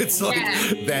 So it's like,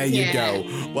 there you go.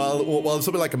 While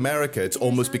something like America, it's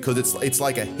almost because it's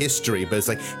like a history, but it's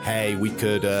like, hey, we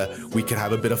could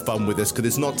have a bit of fun with this because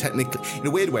it's not technically, in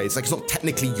a weird way, it's not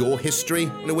technically your history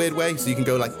in a weird way. So you can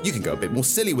go a bit more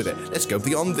silly with it. Let's go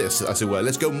beyond this, as it were.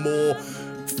 Let's go more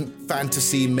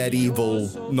fantasy medieval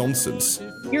nonsense.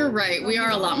 You're right. We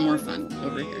are a lot more fun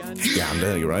over here. Yeah, I'm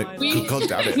telling you, right? God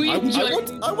damn it.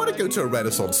 I want to go to a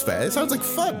Renaissance fair. It sounds like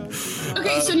fun.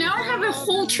 Okay, so now I have a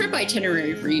whole trip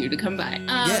itinerary for you to come by.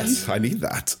 Yes, I need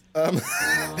that.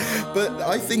 But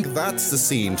I think that's the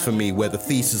scene for me where the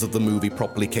thesis of the movie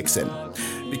properly kicks in.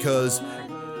 Because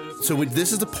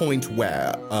this is the point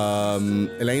where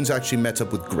Elaine's actually met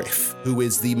up with Griff,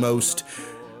 Griff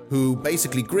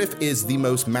is the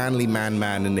most manly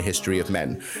man in the history of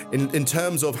men. In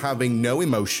terms of having no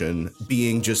emotion,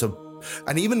 being just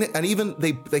and even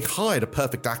they hired a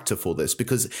perfect actor for this,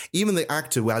 because even the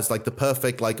actor who has like the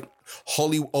perfect like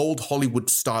old Hollywood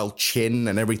style chin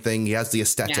and everything, he has the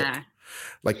aesthetic. Yeah.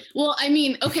 Well, I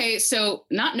mean, okay, so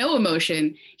not no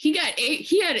emotion. He had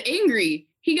angry.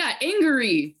 He got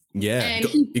angry. Yeah, and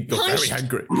he got very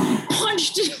angry.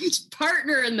 Punched his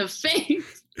partner in the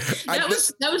face. That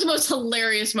was the most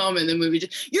hilarious moment in the movie.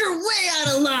 You're way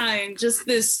out of line. Just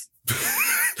this.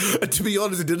 To be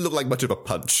honest, it didn't look like much of a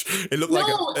punch. It looked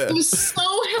it was so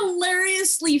hilarious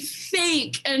hilariously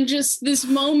fake and just this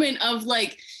moment of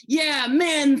like, yeah,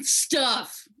 man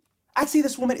stuff. I see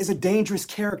this woman as a dangerous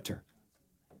character,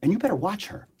 and you better watch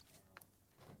her.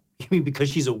 You mean because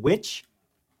she's a witch?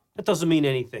 That doesn't mean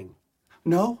anything.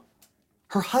 No.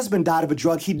 Her husband died of a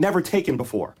drug he'd never taken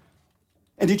before.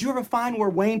 And did you ever find where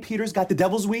Wayne Peters got the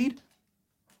devil's weed?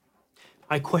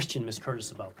 I questioned Miss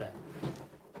Curtis about that.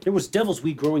 There was devil's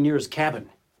weed growing near his cabin.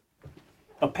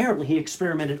 Apparently, he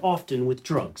experimented often with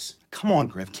drugs. Come on,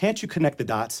 Griff. Can't you connect the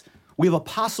dots? We have a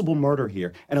possible murder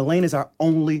here, and Elaine is our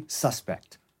only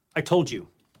suspect. I told you.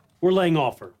 We're laying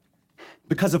off her.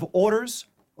 Because of orders,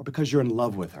 or because you're in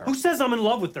love with her? Who says I'm in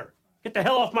love with her? Get the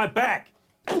hell off my back!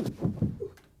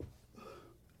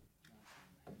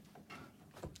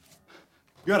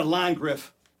 You're out of line,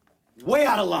 Griff. Way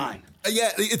out of line.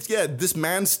 This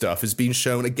man stuff is being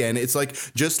shown again. It's like,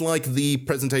 just like the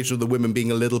presentation of the women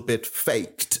being a little bit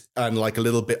faked and like a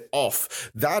little bit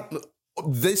off,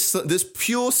 this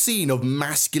pure scene of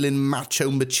masculine macho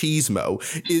machismo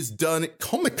is done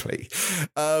comically.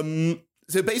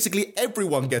 So basically,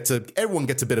 everyone gets a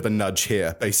bit of a nudge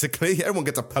here. Basically, everyone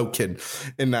gets a poke in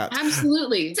that.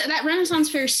 Absolutely, that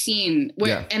Renaissance Fair scene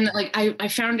where, and like I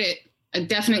found it.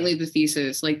 Definitely the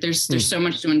thesis. Like there's so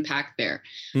much to unpack there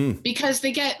because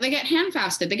they get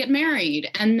handfasted, they get married,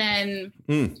 and then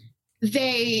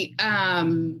they're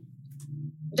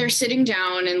sitting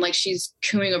down and like she's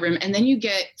cooing over him, and then you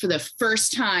get for the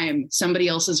first time somebody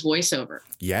else's voiceover.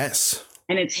 Yes,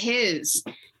 and it's his,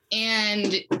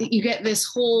 and you get this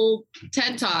whole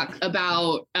TED talk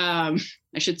about I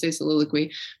should say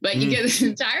soliloquy, but you get this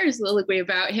entire soliloquy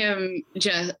about him,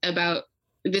 just about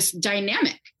this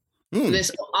dynamic.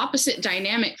 This opposite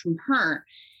dynamic from her.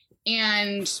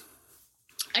 And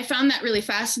I found that really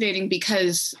fascinating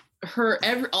because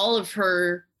all of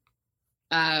her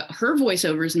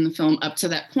voiceovers in the film up to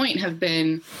that point have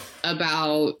been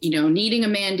about, needing a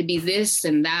man to be this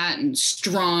and that and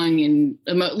strong and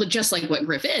just like what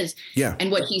Griff is. Yeah. And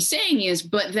what he's saying is,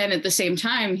 but then at the same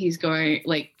time, he's going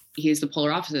like, he's the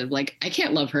polar opposite of like, I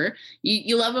can't love her.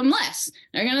 You love him less.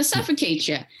 They're going to suffocate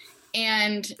you.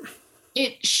 And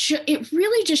it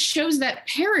really just shows that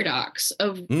paradox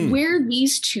of where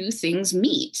these two things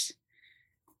meet.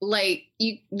 Like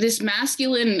this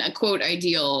masculine quote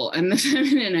ideal and the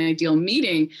feminine ideal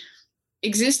meeting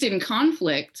exist in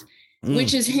conflict,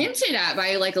 which is hinted at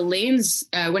by like Elaine's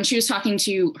when she was talking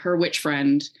to her witch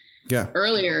friend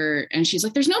earlier, and she's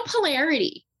like, "There's no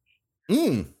polarity."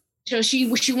 So she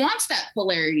wants that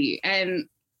polarity, and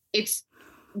it's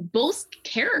both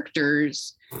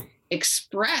characters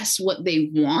express what they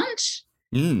want,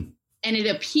 and it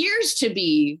appears to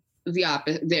be the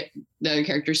opposite. The other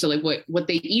character, so like what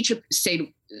they each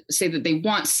say that they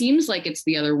want seems like it's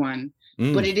the other one,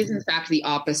 but it is in fact the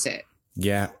opposite.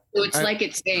 Yeah. So it's like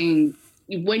it's saying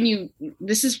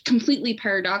this is completely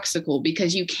paradoxical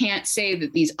because you can't say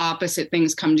that these opposite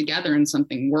things come together and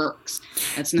something works.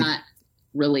 That's not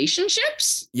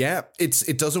relationships. Yeah,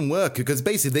 it doesn't work because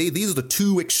basically these are the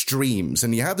two extremes,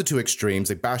 and you have the two extremes,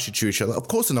 they bash into each other. Of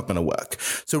course they're not going to work.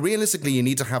 So realistically you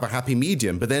need to have a happy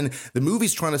medium, but then the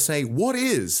movie's trying to say, what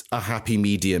is a happy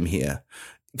medium here?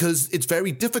 Because it's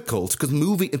very difficult, because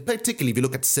particularly if you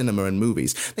look at cinema and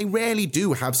movies, they rarely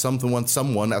do have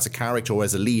someone as a character or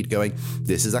as a lead going,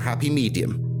 this is a happy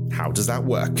medium. How does that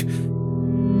work?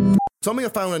 Something I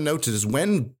found and noticed is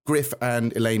when Griff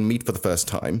and Elaine meet for the first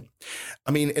time,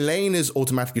 I mean, Elaine is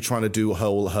automatically trying to do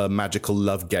her magical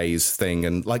love gaze thing,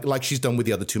 and like she's done with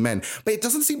the other two men, but it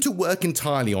doesn't seem to work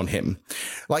entirely on him.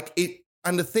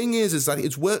 And the thing is that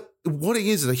it's what it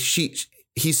is that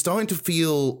he's starting to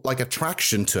feel like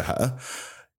attraction to her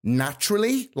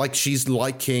naturally, like she's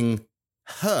liking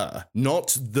her,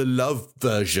 not the love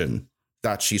version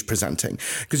that she's presenting.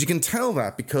 Because you can tell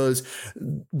that because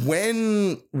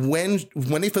when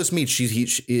they first meet,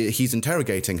 he's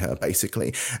interrogating her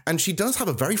basically, and she does have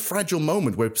a very fragile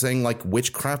moment where it's saying like,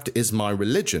 witchcraft is my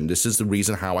religion. This is the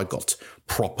reason how I got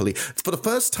properly. For the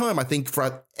first time, I think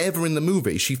ever in the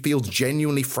movie, she feels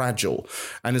genuinely fragile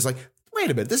and is like, wait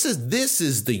a minute, this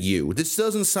is the you. This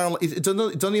doesn't sound like, it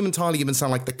doesn't even entirely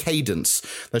sound like the cadence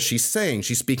that she's saying.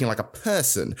 She's speaking like a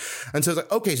person. And so it's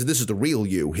like, okay, so this is the real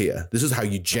you here. This is how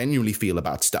you genuinely feel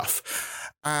about stuff.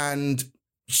 And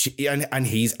he's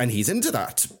into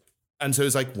that. And so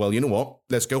it's like, well, you know what?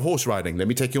 Let's go horse riding. Let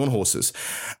me take you on horses.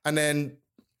 And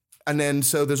then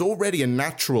so there's already a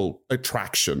natural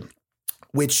attraction,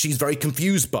 which she's very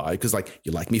confused by, because, like,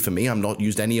 you like me for me? I'm not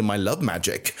used any of my love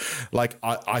magic. Like,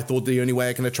 I thought the only way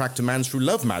I can attract a man is through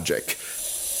love magic.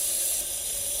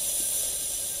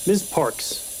 Ms.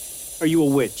 Parks, are you a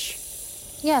witch?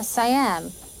 Yes, I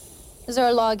am. Is there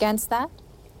a law against that?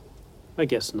 I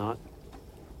guess not.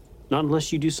 Not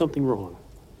unless you do something wrong.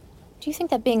 Do you think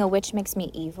that being a witch makes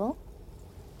me evil?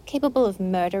 Capable of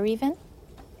murder, even?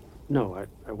 No,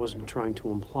 I wasn't trying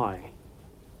to imply.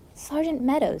 Sergeant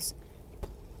Meadows,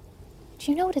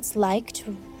 do you know what it's like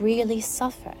to really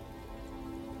suffer?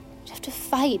 To have to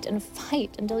fight and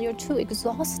fight until you're too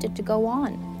exhausted to go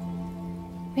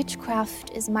on.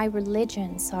 Witchcraft is my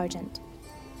religion, Sergeant.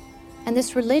 And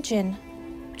this religion,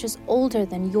 which is older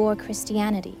than your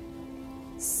Christianity,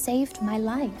 saved my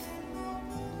life.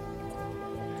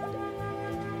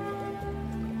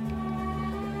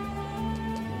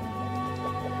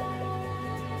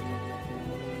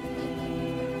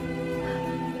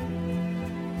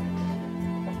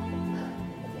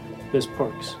 Miss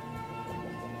Parks,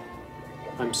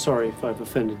 I'm sorry if I've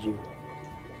offended you.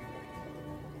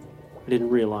 I didn't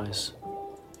realize.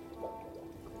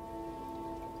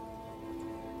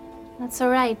 That's all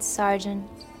right, Sergeant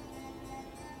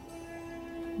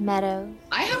Meadows.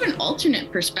 I have an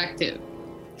alternate perspective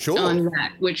on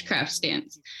that witchcraft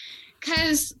stance.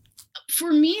 Because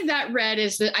for me, that read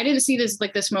is that I didn't see this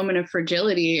like this moment of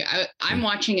fragility. I'm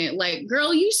watching it like,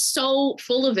 girl, you so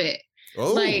full of it.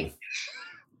 Oh. Like,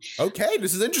 okay,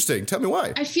 this is interesting. Tell me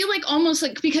why. I feel like almost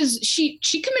like because she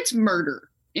commits murder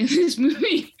in this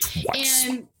movie. Twice.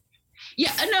 And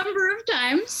yeah, a number of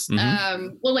times.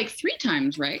 Mm-hmm. Well, like 3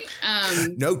 times, right?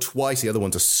 No, twice. The other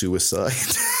one's a suicide.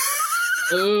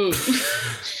 Oh.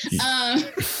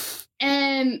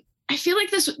 And I feel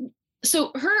like this.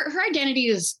 So her identity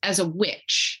is as a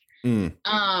witch.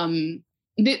 Mm.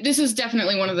 This is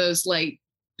definitely one of those like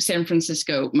San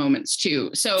Francisco moments too.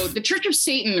 So the Church of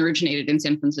Satan originated in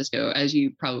San Francisco, as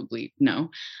you probably know.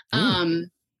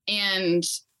 And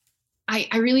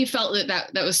I really felt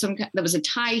that was a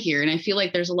tie here. And I feel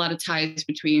like there's a lot of ties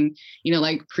between, you know,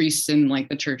 like priests and like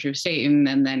the Church of Satan,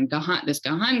 and then this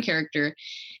Gahan character.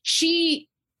 She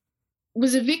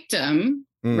was a victim,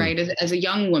 right? As a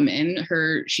young woman,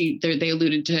 they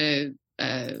alluded to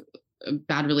a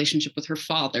bad relationship with her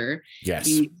father,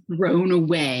 being thrown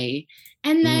away.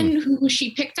 And then who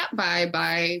she picked up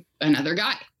by another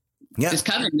guy, this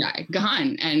coven guy,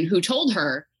 Gahan, and who told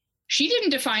her she didn't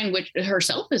define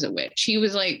herself as a witch. He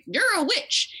was like, you're a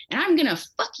witch and I'm going to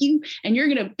fuck you and you're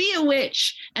going to be a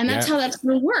witch. And that's how that's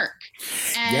going to work.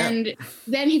 And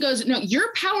then he goes, no,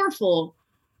 you're powerful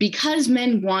because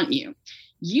men want you.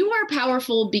 You are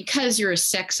powerful because you're a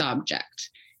sex object.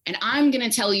 And I'm going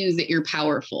to tell you that you're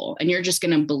powerful and you're just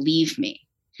going to believe me.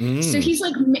 So he's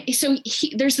like,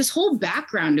 there's this whole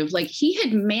background of like, he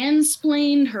had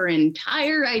mansplained her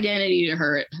entire identity to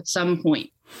her at some point.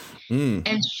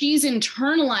 And she's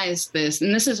internalized this.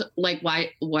 And this is like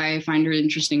why I find her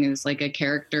interesting as like a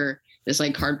character, this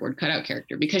like cardboard cutout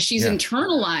character, because she's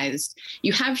internalized.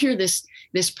 You have here this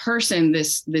person,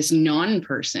 this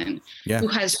non-person who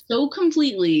has so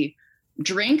completely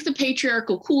drank the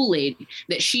patriarchal Kool-Aid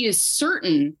that she is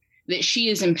certain that she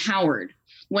is empowered,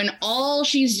 when all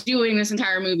she's doing this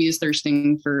entire movie is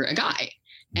thirsting for a guy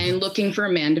and looking for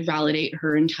a man to validate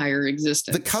her entire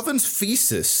existence. The Coven's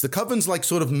thesis, the Coven's like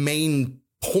sort of main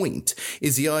point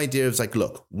is the idea of like,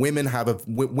 look, women have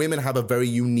a very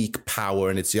unique power,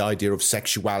 and it's the idea of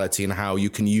sexuality and how you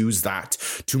can use that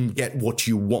to get what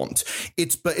you want.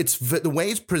 But the way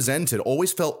it's presented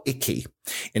always felt icky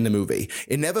in the movie.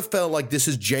 It never felt like this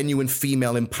is genuine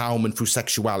female empowerment through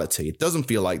sexuality. It doesn't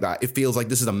feel like that. It feels like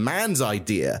this is a man's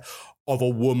idea of a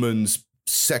woman's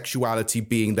sexuality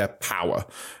being their power.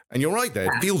 And you're right there.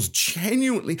 It feels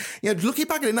genuinely, looking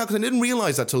back at it now, because I didn't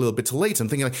realize that till a little bit too late. I'm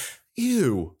thinking like,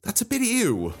 ew, that's a bit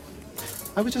ew.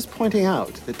 I was just pointing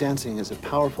out that dancing is a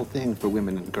powerful thing for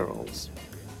women and girls.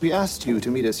 We asked you to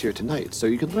meet us here tonight so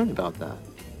you could learn about that.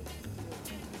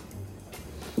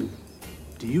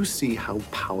 Do you see how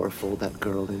powerful that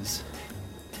girl is?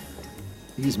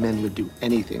 These men would do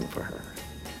anything for her.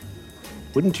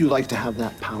 Wouldn't you like to have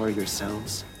that power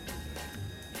yourselves?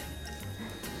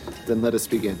 Then let us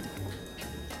begin.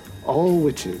 All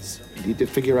witches need to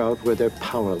figure out where their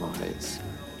power lies.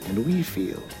 And we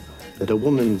feel that a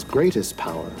woman's greatest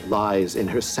power lies in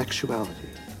her sexuality.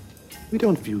 We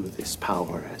don't view this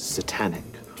power as satanic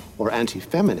or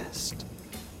anti-feminist,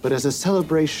 but as a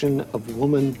celebration of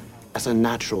woman as a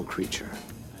natural creature,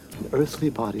 an earthly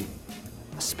body,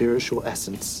 a spiritual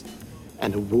essence,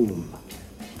 and a womb.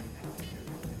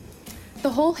 The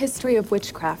whole history of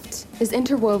witchcraft is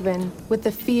interwoven with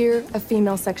the fear of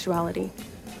female sexuality.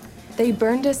 They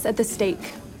burned us at the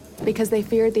stake because they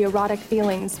feared the erotic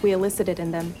feelings we elicited in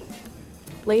them.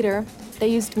 Later, they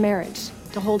used marriage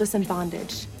to hold us in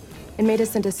bondage and made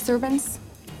us into servants,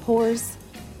 whores,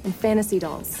 and fantasy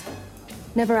dolls,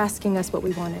 never asking us what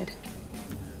we wanted.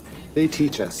 They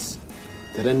teach us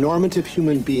that a normative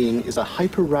human being is a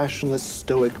hyper-rationalist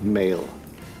stoic male,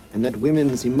 and that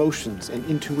women's emotions and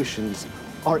intuitions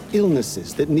are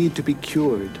illnesses that need to be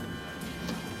cured.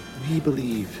 We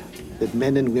believe that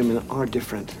men and women are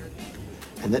different,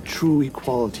 and that true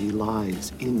equality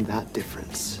lies in that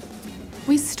difference.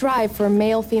 We strive for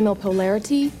male-female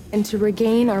polarity and to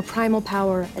regain our primal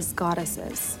power as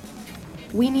goddesses.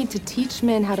 We need to teach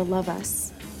men how to love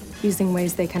us, using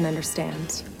ways they can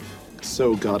understand.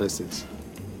 So, goddesses,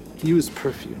 use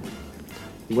perfume,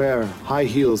 wear high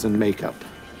heels and makeup,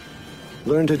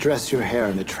 learn to dress your hair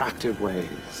in attractive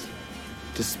ways,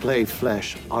 display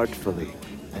flesh artfully,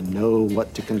 and know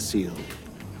what to conceal.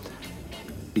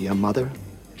 Be a mother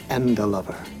and a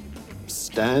lover.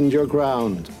 Stand your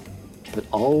ground, but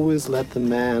always let the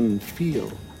man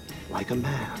feel like a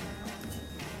man.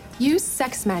 Use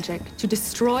sex magic to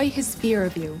destroy his fear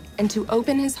of you and to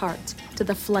open his heart to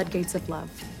the floodgates of love.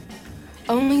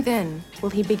 Only then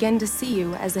will he begin to see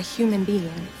you as a human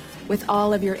being with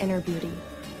all of your inner beauty.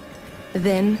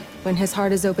 Then, when his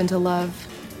heart is open to love,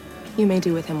 you may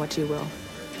do with him what you will.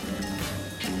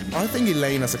 I think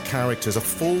Elaine as a character is a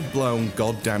full-blown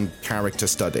goddamn character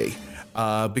study.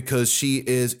 Because she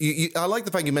is, I like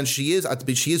the fact you mentioned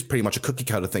she is pretty much a cookie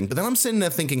cutter thing, but then I'm sitting there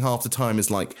thinking half the time is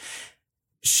like,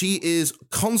 she is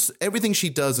everything she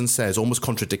does and says almost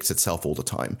contradicts itself all the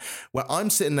time, where I'm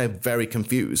sitting there very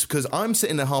confused because I'm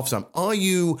sitting there half the time. Are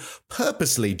you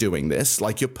purposely doing this?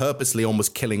 Like you're purposely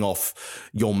almost killing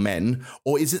off your men,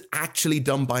 or is it actually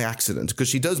done by accident? Because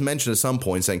she does mention at some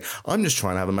point saying, I'm just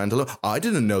trying to have a man to love. I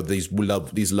didn't know these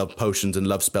love potions and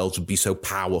love spells would be so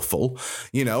powerful,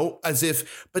 as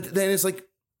if, but then it's like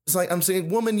I'm saying,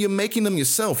 woman, you're making them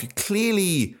yourself. You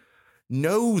clearly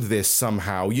know this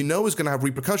somehow. You know it's going to have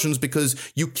repercussions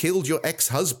because you killed your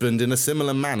ex-husband in a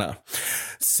similar manner.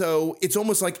 So it's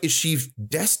almost like, is she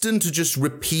destined to just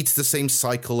repeat the same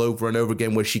cycle over and over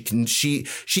again where she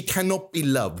cannot be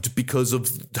loved because of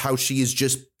how she is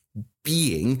just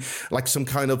being like some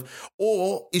kind of,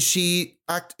 or is she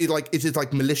is it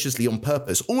like maliciously on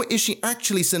purpose, or is she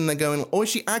actually sitting there going, or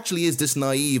she actually is this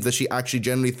naive that she actually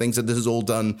generally thinks that this is all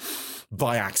done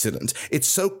by accident?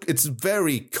 It's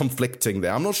very conflicting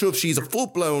there. I'm not sure if she's a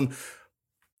full-blown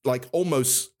like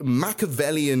almost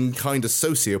Machiavellian kind of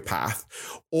sociopath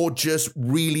or just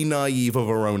really naive of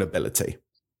her own ability.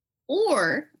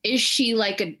 Or is she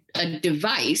like a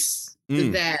device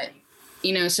that,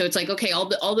 so it's like, okay,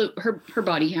 her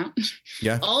body count.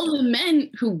 Yeah. All the men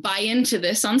who buy into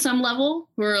this on some level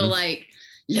who are like,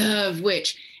 love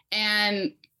witch.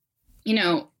 And,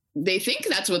 they think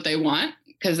that's what they want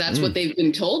because that's what they've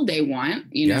been told they want,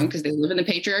 because they live in the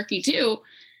patriarchy too.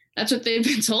 That's what they've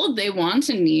been told they want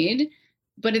and need,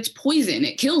 but it's poison.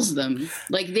 It kills them.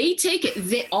 Like they take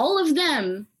it. All of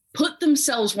them put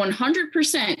themselves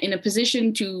 100% in a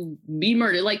position to be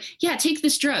murdered. Like, yeah, take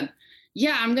this drug.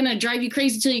 Yeah, I'm going to drive you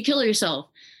crazy till you kill yourself.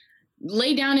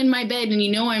 Lay down in my bed and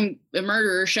I'm a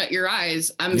murderer. Shut your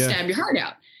eyes. I'm going to stab your heart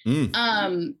out.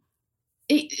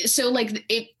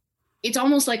 It's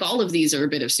almost like all of these are a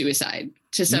bit of suicide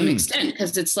to some extent,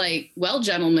 because it's like, well,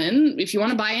 gentlemen, if you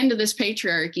want to buy into this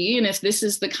patriarchy and if this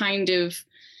is the kind of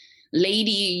lady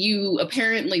you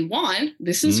apparently want,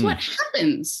 this is what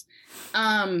happens.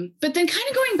 But then kind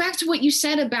of going back to what you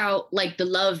said about like the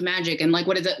love magic and like,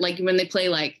 what is it like when they play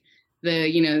like the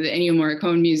Ennio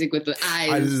Morricone music with the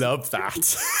eyes. I love that.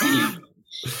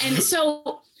 And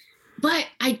so, but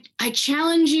I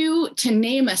challenge you to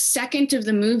name a second of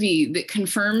the movie that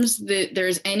confirms that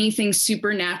there's anything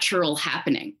supernatural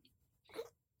happening.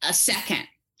 A second.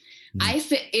 I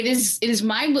think it is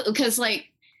my, because like,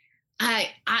 I've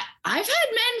had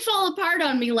men fall apart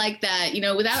on me like that,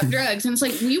 without drugs. And it's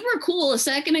like, we were cool a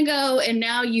second ago. And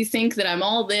now you think that I'm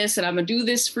all this and I'm going to do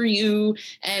this for you.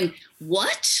 And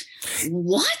what?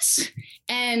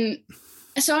 And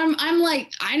so I'm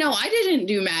like, I know I didn't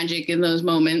do magic in those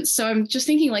moments. So I'm just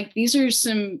thinking like, these are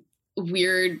some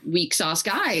weird, weak sauce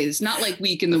guys, not like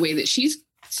weak in the way that she's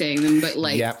saying them, but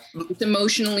like it's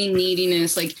emotionally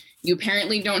neediness. Like, you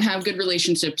apparently don't have good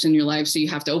relationships in your life, so you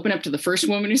have to open up to the first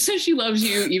woman who says she loves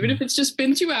you, even if it's just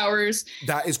been 2 hours.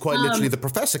 That is quite literally the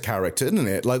professor character, isn't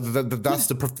it? Like that's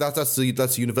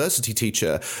the university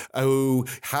teacher who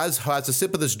has a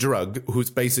sip of this drug, who's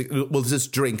this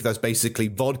drink that's basically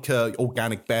vodka,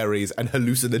 organic berries, and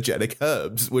hallucinogenic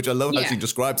herbs, which I love how she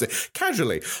describes it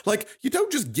casually. Like, you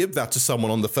don't just give that to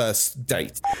someone on the first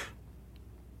date.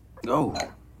 Oh.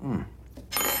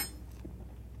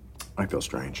 I feel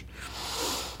strange.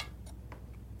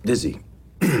 Dizzy.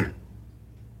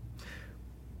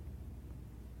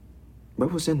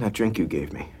 What was in that drink you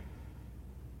gave me?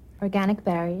 Organic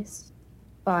berries,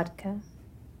 vodka,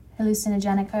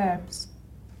 hallucinogenic herbs.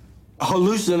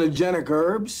 Hallucinogenic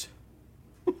herbs?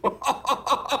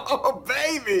 Oh,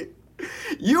 baby!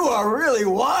 You are really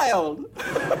wild!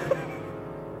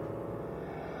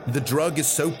 The drug is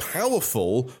so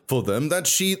powerful for them that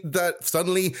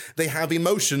suddenly they have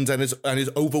emotions and is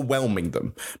overwhelming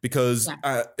them, because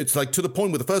it's like to the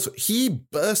point with the first one, he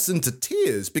bursts into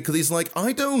tears because he's like,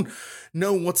 I don't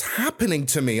know what's happening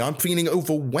to me. I'm feeling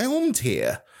overwhelmed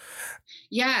here.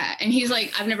 Yeah, and he's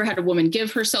like, I've never had a woman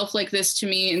give herself like this to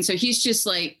me, and so he's just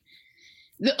like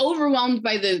overwhelmed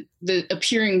by the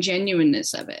appearing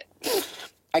genuineness of it.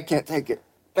 I can't take it.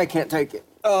 I can't take it.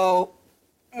 Oh.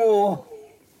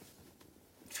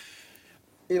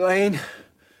 Elaine,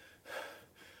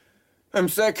 I'm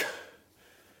sick.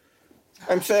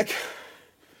 I'm sick.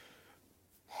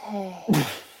 Hey,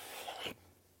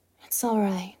 it's all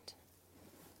right.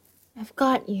 I've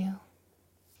got you.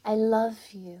 I love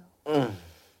you.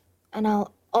 And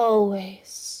I'll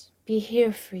always be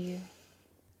here for you.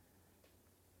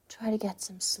 Try to get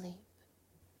some sleep.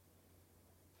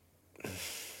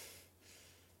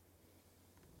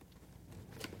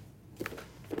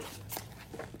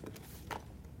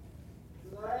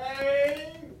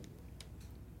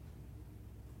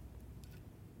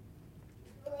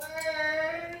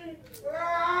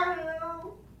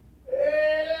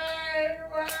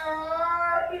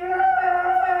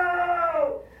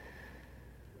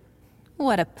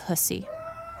 What a pussy.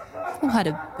 What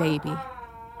a baby.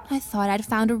 I thought I'd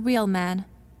found a real man,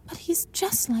 but he's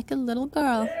just like a little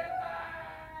girl.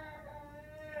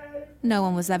 No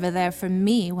one was ever there for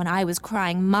me when I was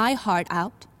crying my heart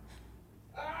out.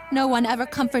 No one ever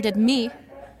comforted me.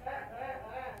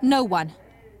 No one.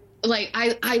 Like,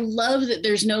 I love that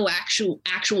there's no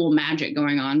actual magic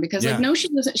going on, because like, no, she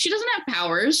doesn't have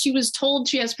powers. She was told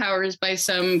she has powers by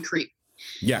some creep.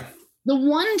 Yeah. The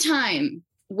one time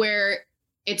where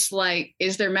it's like,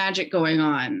 is there magic going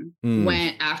on?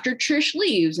 When after Trish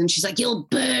leaves and she's like, you'll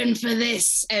burn for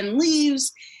this, and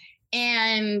leaves.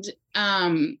 And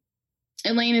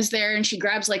Elaine is there and she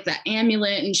grabs like that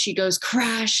amulet and she goes,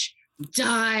 crash,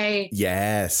 die.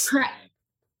 Yes.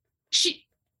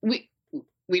 We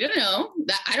don't know.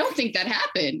 I don't think that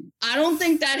happened.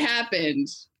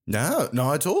 No,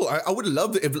 not at all. I would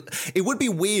love it. It would be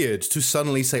weird to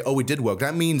suddenly say, oh, it did work.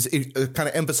 That means it kind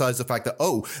of emphasizes the fact that,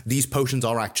 oh, these potions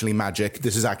are actually magic.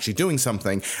 This is actually doing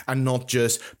something, and not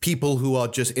just people who are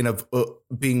just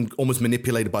being almost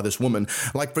manipulated by this woman.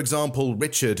 Like, for example,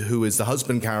 Richard, who is the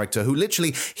husband character, who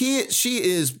literally, she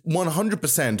is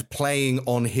 100% playing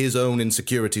on his own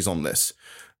insecurities on this.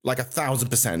 Like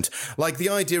 1,000%. Like, the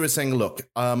idea is saying, look,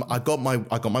 I got my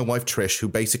wife Trish, who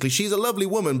basically, she's a lovely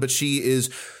woman, but she's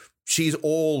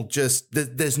all just,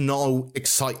 there's no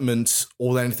excitement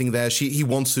or anything there. He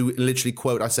wants to literally,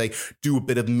 quote, I say, do a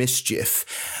bit of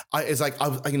mischief. It's like,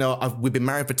 we've been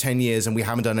married for 10 years and we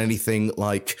haven't done anything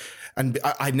like, and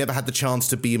I never had the chance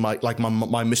to be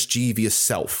my mischievous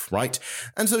self, right?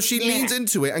 And so she leans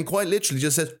into it and quite literally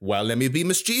just says, well, let me be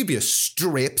mischievous,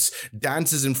 strips,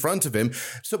 dances in front of him.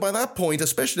 So by that point,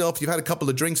 especially after you've had a couple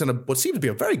of drinks and what seemed to be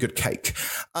a very good cake,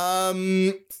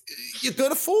 you're going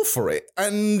to fall for it.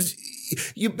 And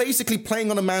you're basically playing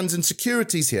on a man's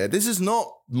insecurities here. This is not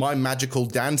my magical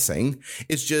dancing.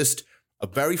 It's just a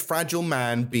very fragile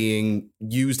man being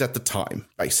used at the time,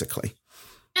 basically.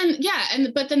 And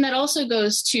but then that also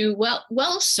goes to,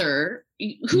 well, sir,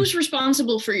 who's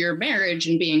responsible for your marriage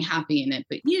and being happy in it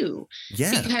but you?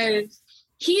 Yeah. Because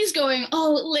he's going,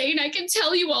 oh, Elaine, I can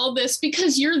tell you all this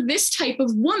because you're this type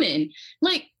of woman.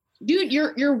 Like, dude,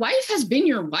 your wife has been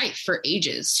your wife for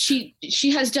ages.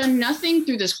 She has done nothing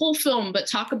through this whole film but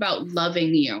talk about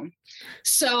loving you.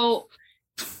 So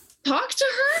talk to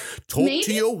her. Talk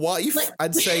to your wife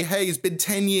and say, hey, it's been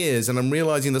 10 years and I'm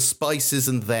realizing the spice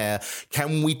isn't there.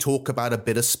 Can we talk about a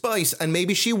bit of spice? And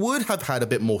maybe she would have had a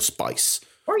bit more spice.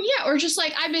 Or just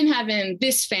like, I've been having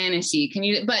this fantasy. Can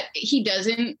you? But he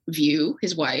doesn't view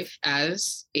his wife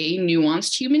as a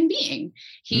nuanced human being.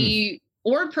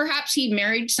 Or perhaps he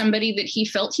married somebody that he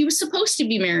felt he was supposed to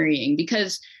be marrying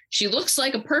because she looks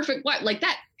like a perfect wife. Like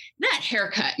that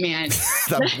haircut, man.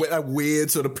 that weird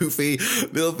sort of poofy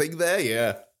little thing there,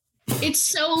 yeah. It's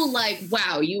so like,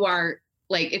 wow, you are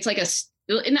like, it's like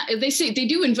they say they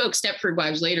do invoke Stepford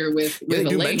Wives later with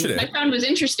Elaine, which I found was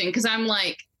interesting because I'm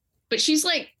like, but she's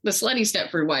like the slutty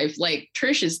Stepford wife, like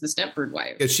Trish is the Stepford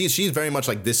wife. Yeah, she's very much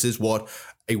like, this is what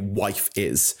a wife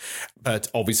is. But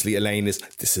obviously Elaine is,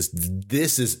 this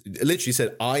is literally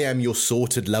said, I am your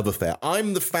sorted love affair.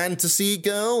 I'm the fantasy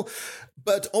girl.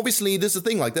 But obviously, there's the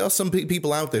thing, like, there are some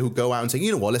people out there who go out and say,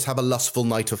 you know what, let's have a lustful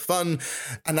night of fun.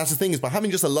 And that's the thing, is by having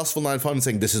just a lustful night of fun and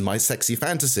saying, this is my sexy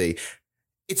fantasy,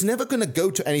 it's never going to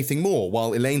go to anything more.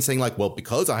 While Elaine saying like, well,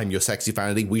 because I am your sexy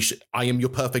vanity, I am your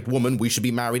perfect woman, we should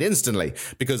be married instantly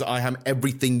because I am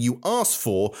everything you asked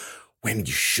for. When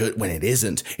it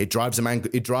isn't. It drives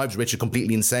Richard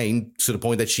completely insane to the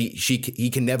point that he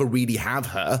can never really have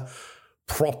her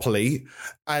properly,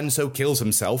 and so kills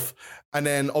himself. And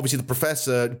then obviously the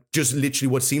professor just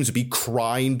literally what seems to be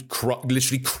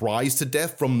literally cries to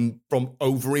death from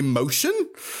over emotion.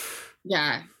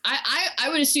 Yeah, I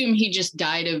would assume he just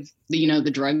died of the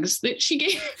drugs that she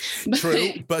gave.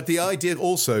 True, but the idea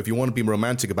also, if you want to be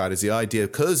romantic about it, is the idea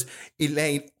because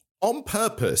Elaine on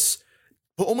purpose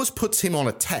almost puts him on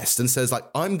a test and says like,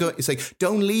 it's like,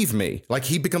 don't leave me. Like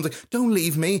he becomes like, don't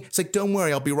leave me. It's like, don't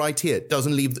worry, I'll be right here.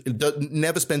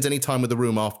 Never spends any time with the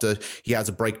room after he has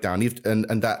a breakdown.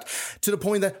 And that to the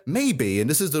point that maybe, and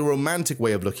this is the romantic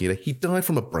way of looking at it, he died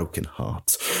from a broken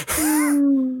heart.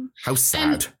 How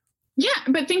sad. Yeah,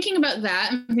 but thinking about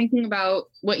that and thinking about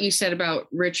what you said about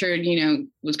Richard,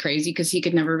 was crazy because he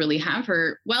could never really have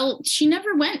her. Well, she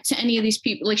never went to any of these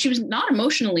people. Like she was not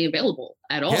emotionally available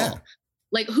at all. Yeah.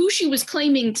 Like who she was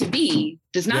claiming to be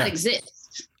does not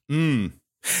exist.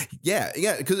 Yeah,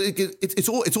 because it's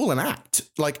all an act.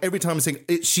 Like every time I'm saying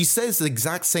it, she says the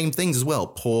exact same things as well.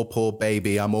 Poor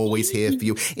baby, I'm always here for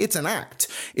you. It's an act.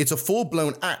 It's a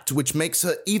full-blown act, which makes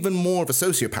her even more of a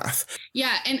sociopath.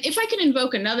 Yeah, and if I can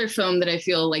invoke another film that I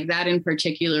feel like that in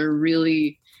particular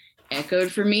really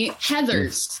echoed for me,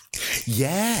 Heathers.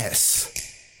 Yes,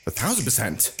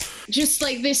 1,000%. Just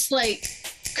like this, like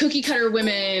cookie cutter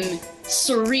women,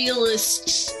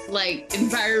 surrealist like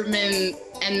environment,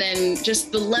 and then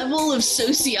just the level of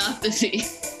sociopathy.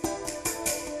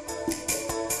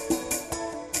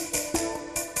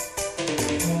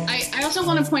 I also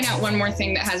want to point out one more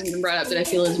thing that hasn't been brought up that I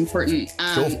feel is important.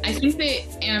 Sure. I think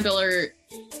that Anna Biller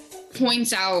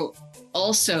points out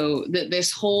also that this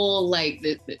whole like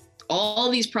all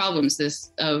these problems,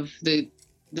 of the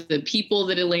people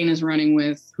that Elaine is running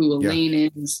with, who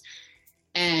Elaine is,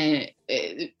 and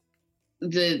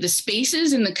the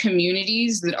spaces and the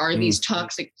communities that are these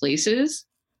toxic places.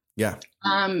 Yeah.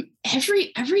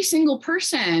 Every single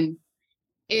person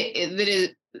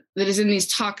that is in these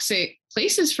toxic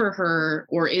places for her,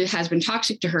 or it has been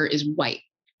toxic to her, is white.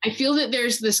 I feel that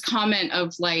there's this comment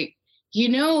of like,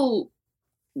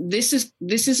 this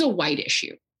is a white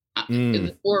issue,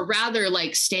 or rather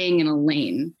like staying in a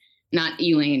lane. Not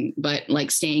Elaine, but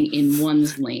like staying in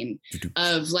one's lane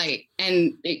of like,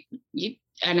 and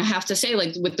I have to say,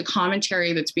 like with the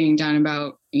commentary that's being done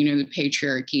about, the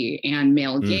patriarchy and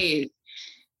male gaze,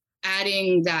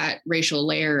 adding that racial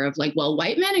layer of like, well,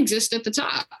 white men exist at the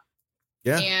top.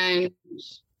 Yeah. And,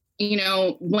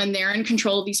 when they're in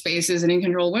control of these spaces and in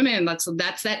control of women, that's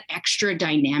that extra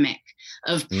dynamic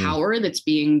of power that's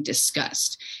being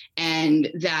discussed. And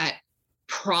that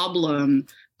problem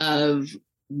of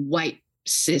white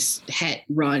cis het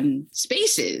run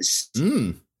spaces.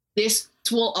 This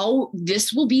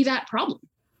will be that problem.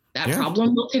 That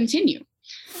problem will continue.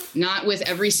 Not with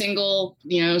every single,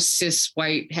 cis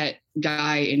white het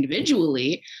guy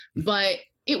individually, but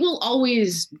it will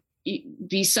always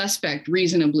be suspect,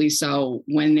 reasonably so,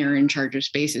 when they're in charge of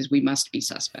spaces. We must be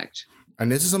suspect.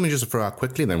 And this is something just to throw out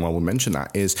quickly then while we mention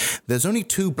that, is there's only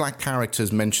two black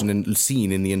characters mentioned and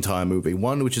seen in the entire movie.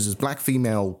 One, which is this black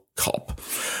female cop.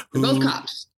 Both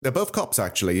cops. They're both cops,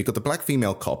 actually. You've got the black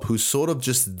female cop who's sort of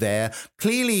just there,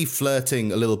 clearly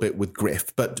flirting a little bit with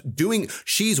Griff, but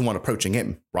she's the one approaching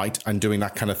him, right? And doing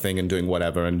that kind of thing and doing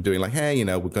whatever and doing like, hey,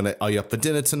 are you up for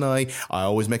dinner tonight? I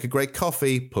always make a great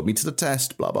coffee. Put me to the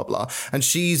test, blah, blah, blah. And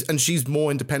she's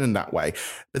more independent that way.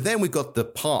 But then we've got the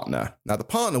partner. Now, the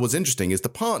partner, what's interesting is the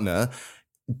partner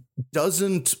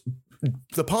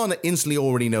instantly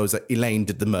already knows that Elaine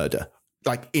did the murder.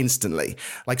 Like instantly,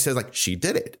 like says like she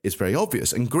did it. It's very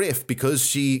obvious. And Griff,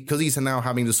 because he's now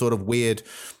having this sort of weird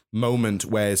moment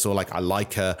where it's sort of like, I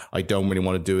like her, I don't really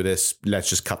want to do this, let's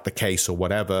just cut the case or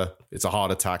whatever. It's a heart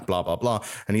attack, blah, blah, blah.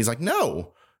 And he's like,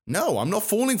 no, I'm not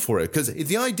falling for it. Because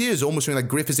the idea is almost like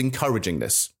Griff is encouraging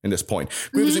this in this point.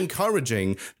 Griff is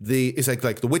encouraging it's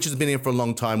like the witch has been here for a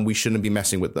long time, we shouldn't be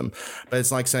messing with them. But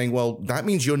it's like saying, well, that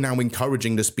means you're now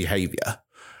encouraging this behavior.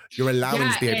 You're allowing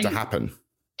this behavior to happen.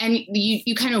 And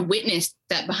you kind of witnessed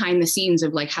that behind the scenes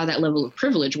of like how that level of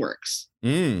privilege works.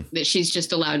 That she's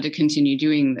just allowed to continue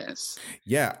doing this.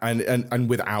 Yeah, and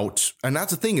without, and that's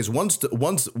the thing is once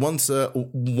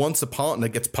a partner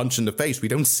gets punched in the face, we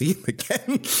don't see him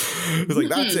again. It's like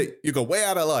that's it. You go way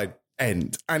out of line.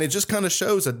 End. And it just kind of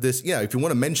shows that this, if you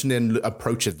want to mention it and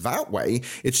approach it that way,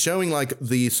 it's showing like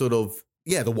the sort of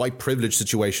the white privilege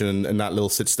situation and that little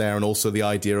sits there. And also the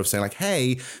idea of saying like,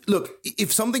 hey, look,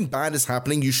 if something bad is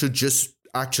happening, you should just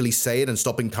actually say it and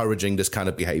stop encouraging this kind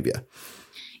of behavior.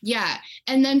 Yeah.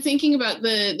 And then thinking about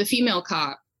the female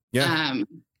cop. Yeah.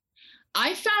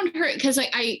 I found her, because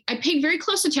I paid very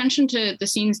close attention to the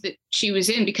scenes that she was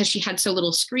in because she had so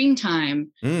little screen time,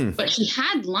 but she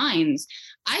had lines.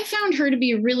 I found her to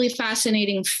be a really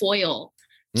fascinating foil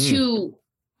to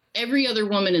every other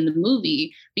woman in the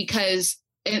movie because,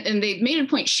 and they made a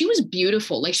point, she was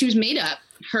beautiful. Like, she was made up.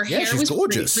 Her hair was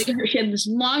gorgeous. Like, she had this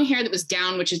long hair that was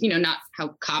down, which is, not how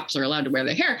cops are allowed to wear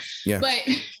their hair. Yeah. But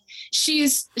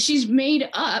she's made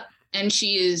up. And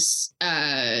she is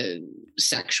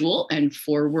sexual and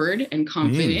forward and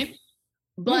confident,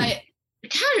 but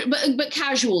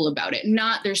casual about it.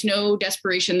 There's no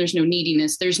desperation, there's no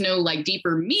neediness, there's no like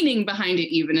deeper meaning behind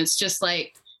it. Even it's just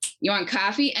like, you want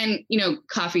coffee, and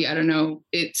coffee. I don't know,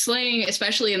 it's slang,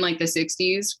 especially in like the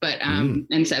 60s, but and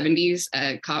 70s.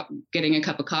 Getting a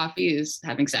cup of coffee is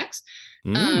having sex.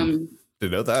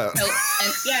 Didn't know that.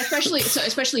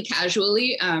 Especially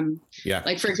casually.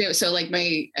 Like, for example, so like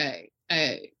my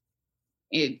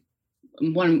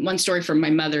one story from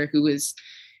my mother, who was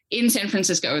in San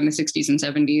Francisco in the 60s and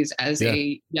 70s as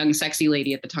a young sexy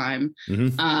lady at the time,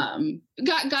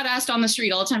 got asked on the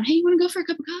street all the time, "Hey, you want to go for a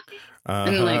cup of coffee?"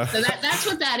 And like, so that's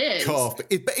what that is.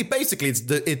 Coffee. Basically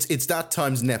it's that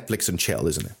times Netflix and chill,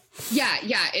 isn't it? Yeah.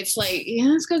 It's like,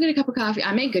 let's go get a cup of coffee.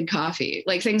 I make good coffee,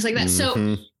 like things like that.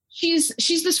 So she's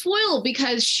this foil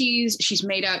because she's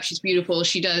made up, she's beautiful,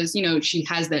 she does, she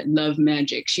has that love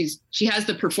magic, she has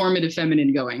the performative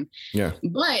feminine going,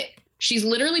 but she's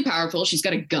literally powerful. She's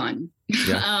got a gun,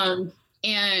 and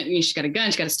she's got a gun,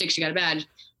 she's got a stick, she got a badge,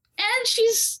 and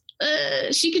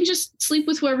she can just sleep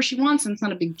with whoever she wants, and it's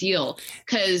not a big deal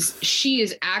because she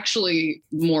is actually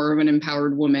more of an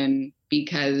empowered woman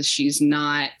because she's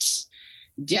not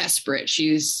desperate.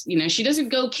 She's, she doesn't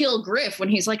go kill Griff when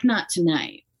he's like, "Not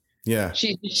tonight." Yeah.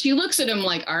 She looks at him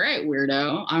like, "All right,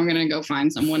 weirdo, I'm going to go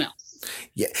find someone else."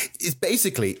 Yeah. It's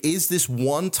basically, is this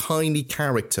one tiny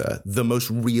character the most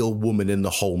real woman in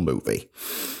the whole movie?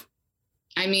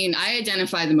 I mean, I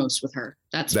identify the most with her.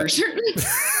 That's for certain.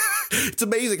 It's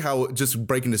amazing how just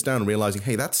breaking this down and realizing,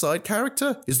 hey, that side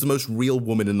character is the most real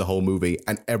woman in the whole movie,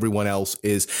 and everyone else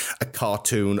is a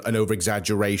cartoon, an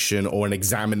over-exaggeration, or an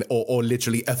examine, or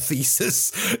literally a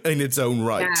thesis in its own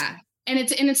right. Yeah. And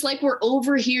it's like we're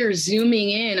over here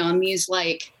zooming in on these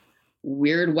like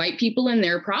weird white people and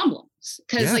their problems.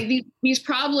 Because like these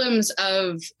problems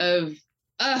of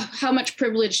how much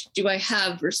privilege do I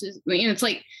have versus, it's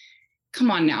like,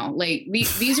 come on now. Like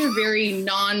these are very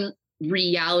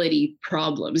non-reality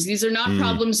problems. These are not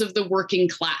problems of the working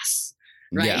class,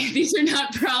 right? Yeah. These are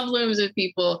not problems of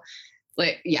people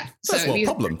like, First world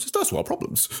problems. First world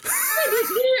problems.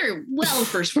 They're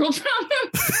first world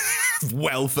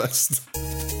problems. First.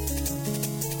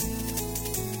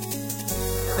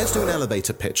 Let's do an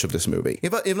elevator pitch of this movie.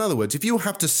 In other words, if you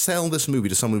have to sell this movie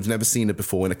to someone who's never seen it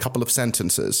before in a couple of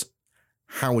sentences,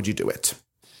 how would you do it?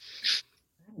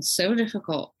 It's so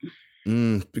difficult.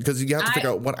 Because you have to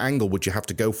figure out what angle would you have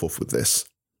to go for with this.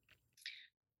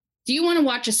 Do you want to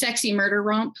watch a sexy murder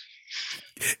romp?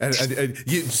 And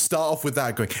you start off with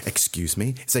that going, "Excuse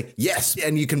me?" Say, "Yes."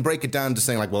 And you can break it down to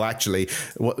saying like, well, actually,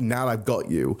 now I've got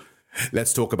you.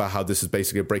 Let's talk about how this is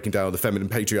basically a breaking down of the feminine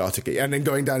patriarchy, and then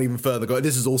going down even further.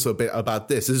 This is also a bit about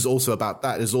this. This is also about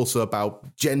that. This is also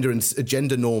about gender and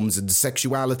gender norms and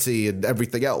sexuality and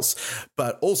everything else.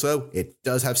 But also, it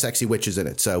does have sexy witches in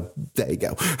it. So there you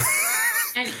go.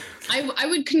 And I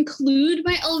would conclude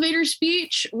my elevator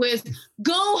speech with,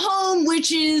 "Go home,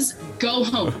 witches. Go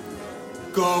home.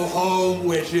 Go home,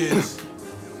 witches.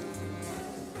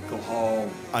 Go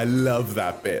home." I love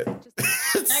that bit.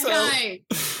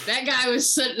 That guy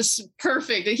was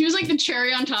perfect. He was like the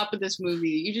cherry on top of this movie.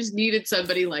 You just needed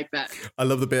somebody like that. I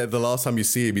love the bit. The last time you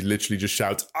see him, he literally just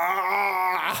shouts,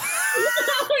 "Ah!"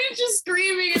 He's just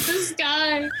screaming at this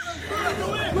guy.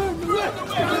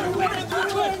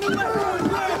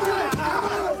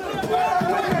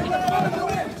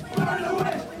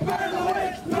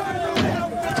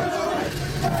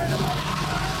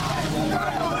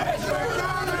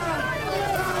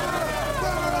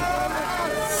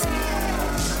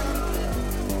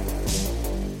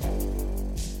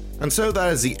 And so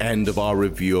that is the end of our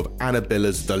review of Anna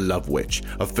Biller's The Love Witch,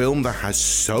 a film that has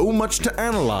so much to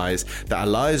analyze that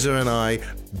Eliza and I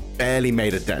barely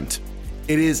made a dent.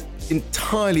 It is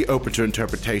entirely open to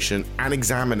interpretation and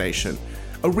examination,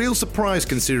 a real surprise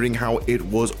considering how it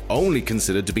was only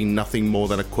considered to be nothing more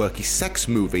than a quirky sex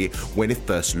movie when it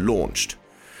first launched.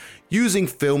 Using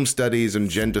film studies and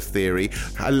gender theory,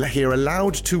 here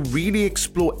allowed to really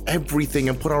explore everything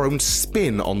and put our own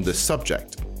spin on this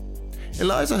subject.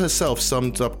 Eliza herself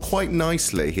sums up quite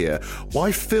nicely here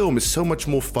why film is so much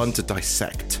more fun to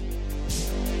dissect.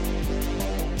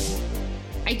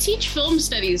 I teach film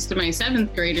studies to my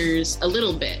 7th graders a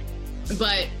little bit,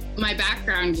 but my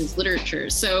background is literature,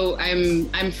 so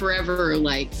I'm forever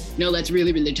like, no, let's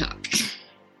really talk.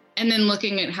 And then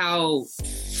looking at how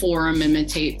form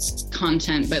imitates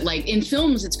content, but like in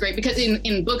films, it's great because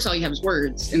in books, all you have is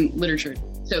words. In literature.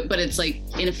 So, but it's like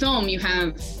in a film, you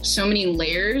have so many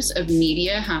layers of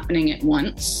media happening at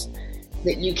once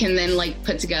that you can then like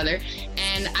put together.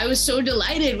 And I was so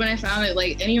delighted when I found that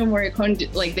like Ennio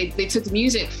Morricone, like they took the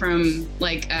music from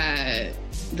like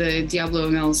the Diablo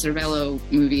Nel Cervello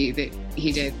movie that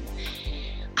he did.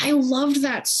 I loved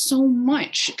that so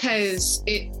much because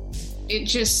it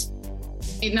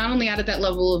not only added that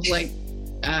level of like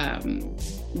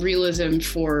realism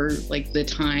for like the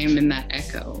time and that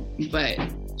echo, but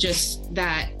just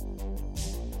that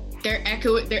they're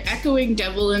echoing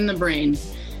Devil in the Brain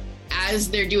as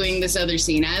they're doing this other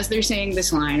scene, as they're saying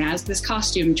this line, as this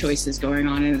costume choice is going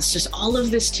on. And it's just all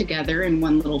of this together in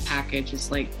one little package.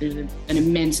 It's like there's an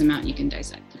immense amount you can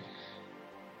dissect.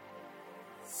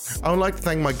 I would like to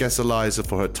thank my guest Eliza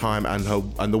for her time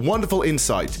and the wonderful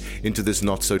insight into this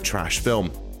not-so-trash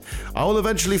film. I will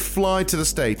eventually fly to the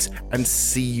States and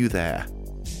see you there.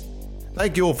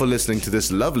 Thank you all for listening to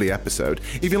this lovely episode.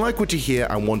 If you like what you hear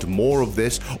and want more of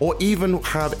this, or even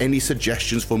have any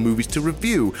suggestions for movies to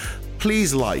review,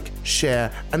 please like,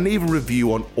 share, and leave a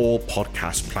review on all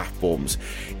podcast platforms.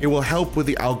 It will help with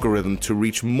the algorithm to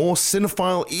reach more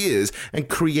cinephile ears and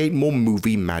create more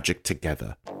movie magic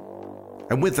together.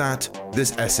 And with that,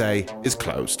 this essay is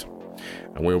closed.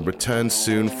 And we'll return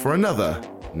soon for another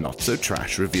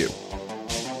not-so-trash review.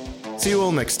 See you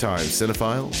all next time,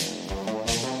 cinephiles.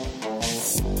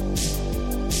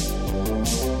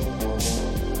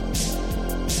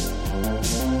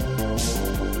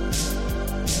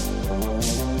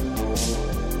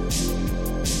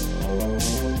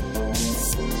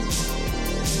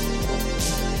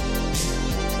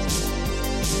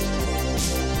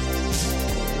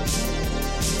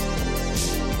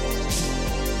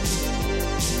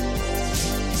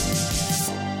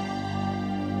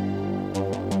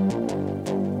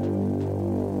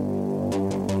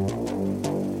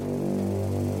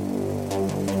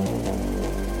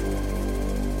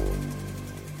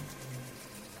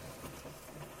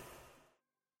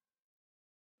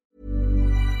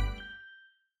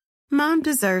 Mom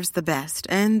deserves the best,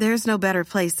 and there's no better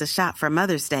place to shop for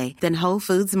Mother's Day than Whole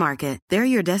Foods Market. They're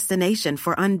your destination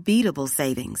for unbeatable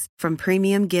savings, from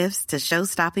premium gifts to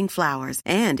show-stopping flowers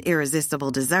and irresistible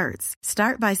desserts.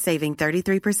 Start by saving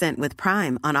 33% with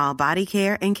Prime on all body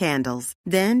care and candles.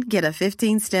 Then get a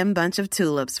 15-stem bunch of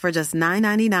tulips for just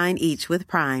 $9.99 each with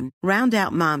Prime. Round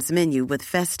out Mom's menu with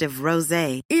festive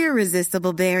rosé,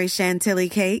 irresistible berry chantilly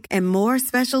cake, and more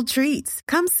special treats.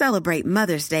 Come celebrate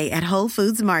Mother's Day at Whole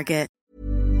Foods Market.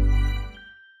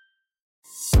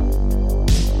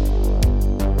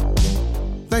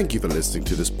 Thank you for listening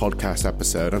to this podcast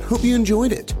episode and hope you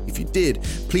enjoyed it. If you did,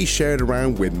 please share it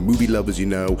around with movie lovers you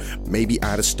know, maybe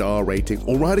add a star rating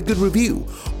or write a good review.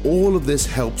 All of this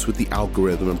helps with the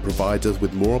algorithm and provides us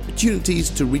with more opportunities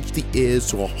to reach the ears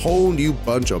to a whole new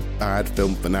bunch of bad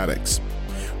film fanatics.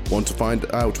 Want to find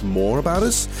out more about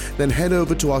us? Then head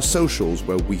over to our socials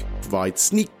where we provide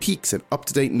sneak peeks and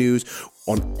up-to-date news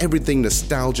on everything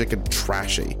nostalgic and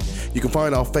trashy. You can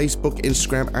find our Facebook,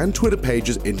 Instagram, and Twitter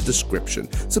pages in the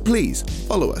description, so please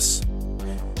follow us.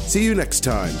 See you next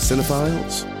time,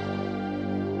 cinephiles.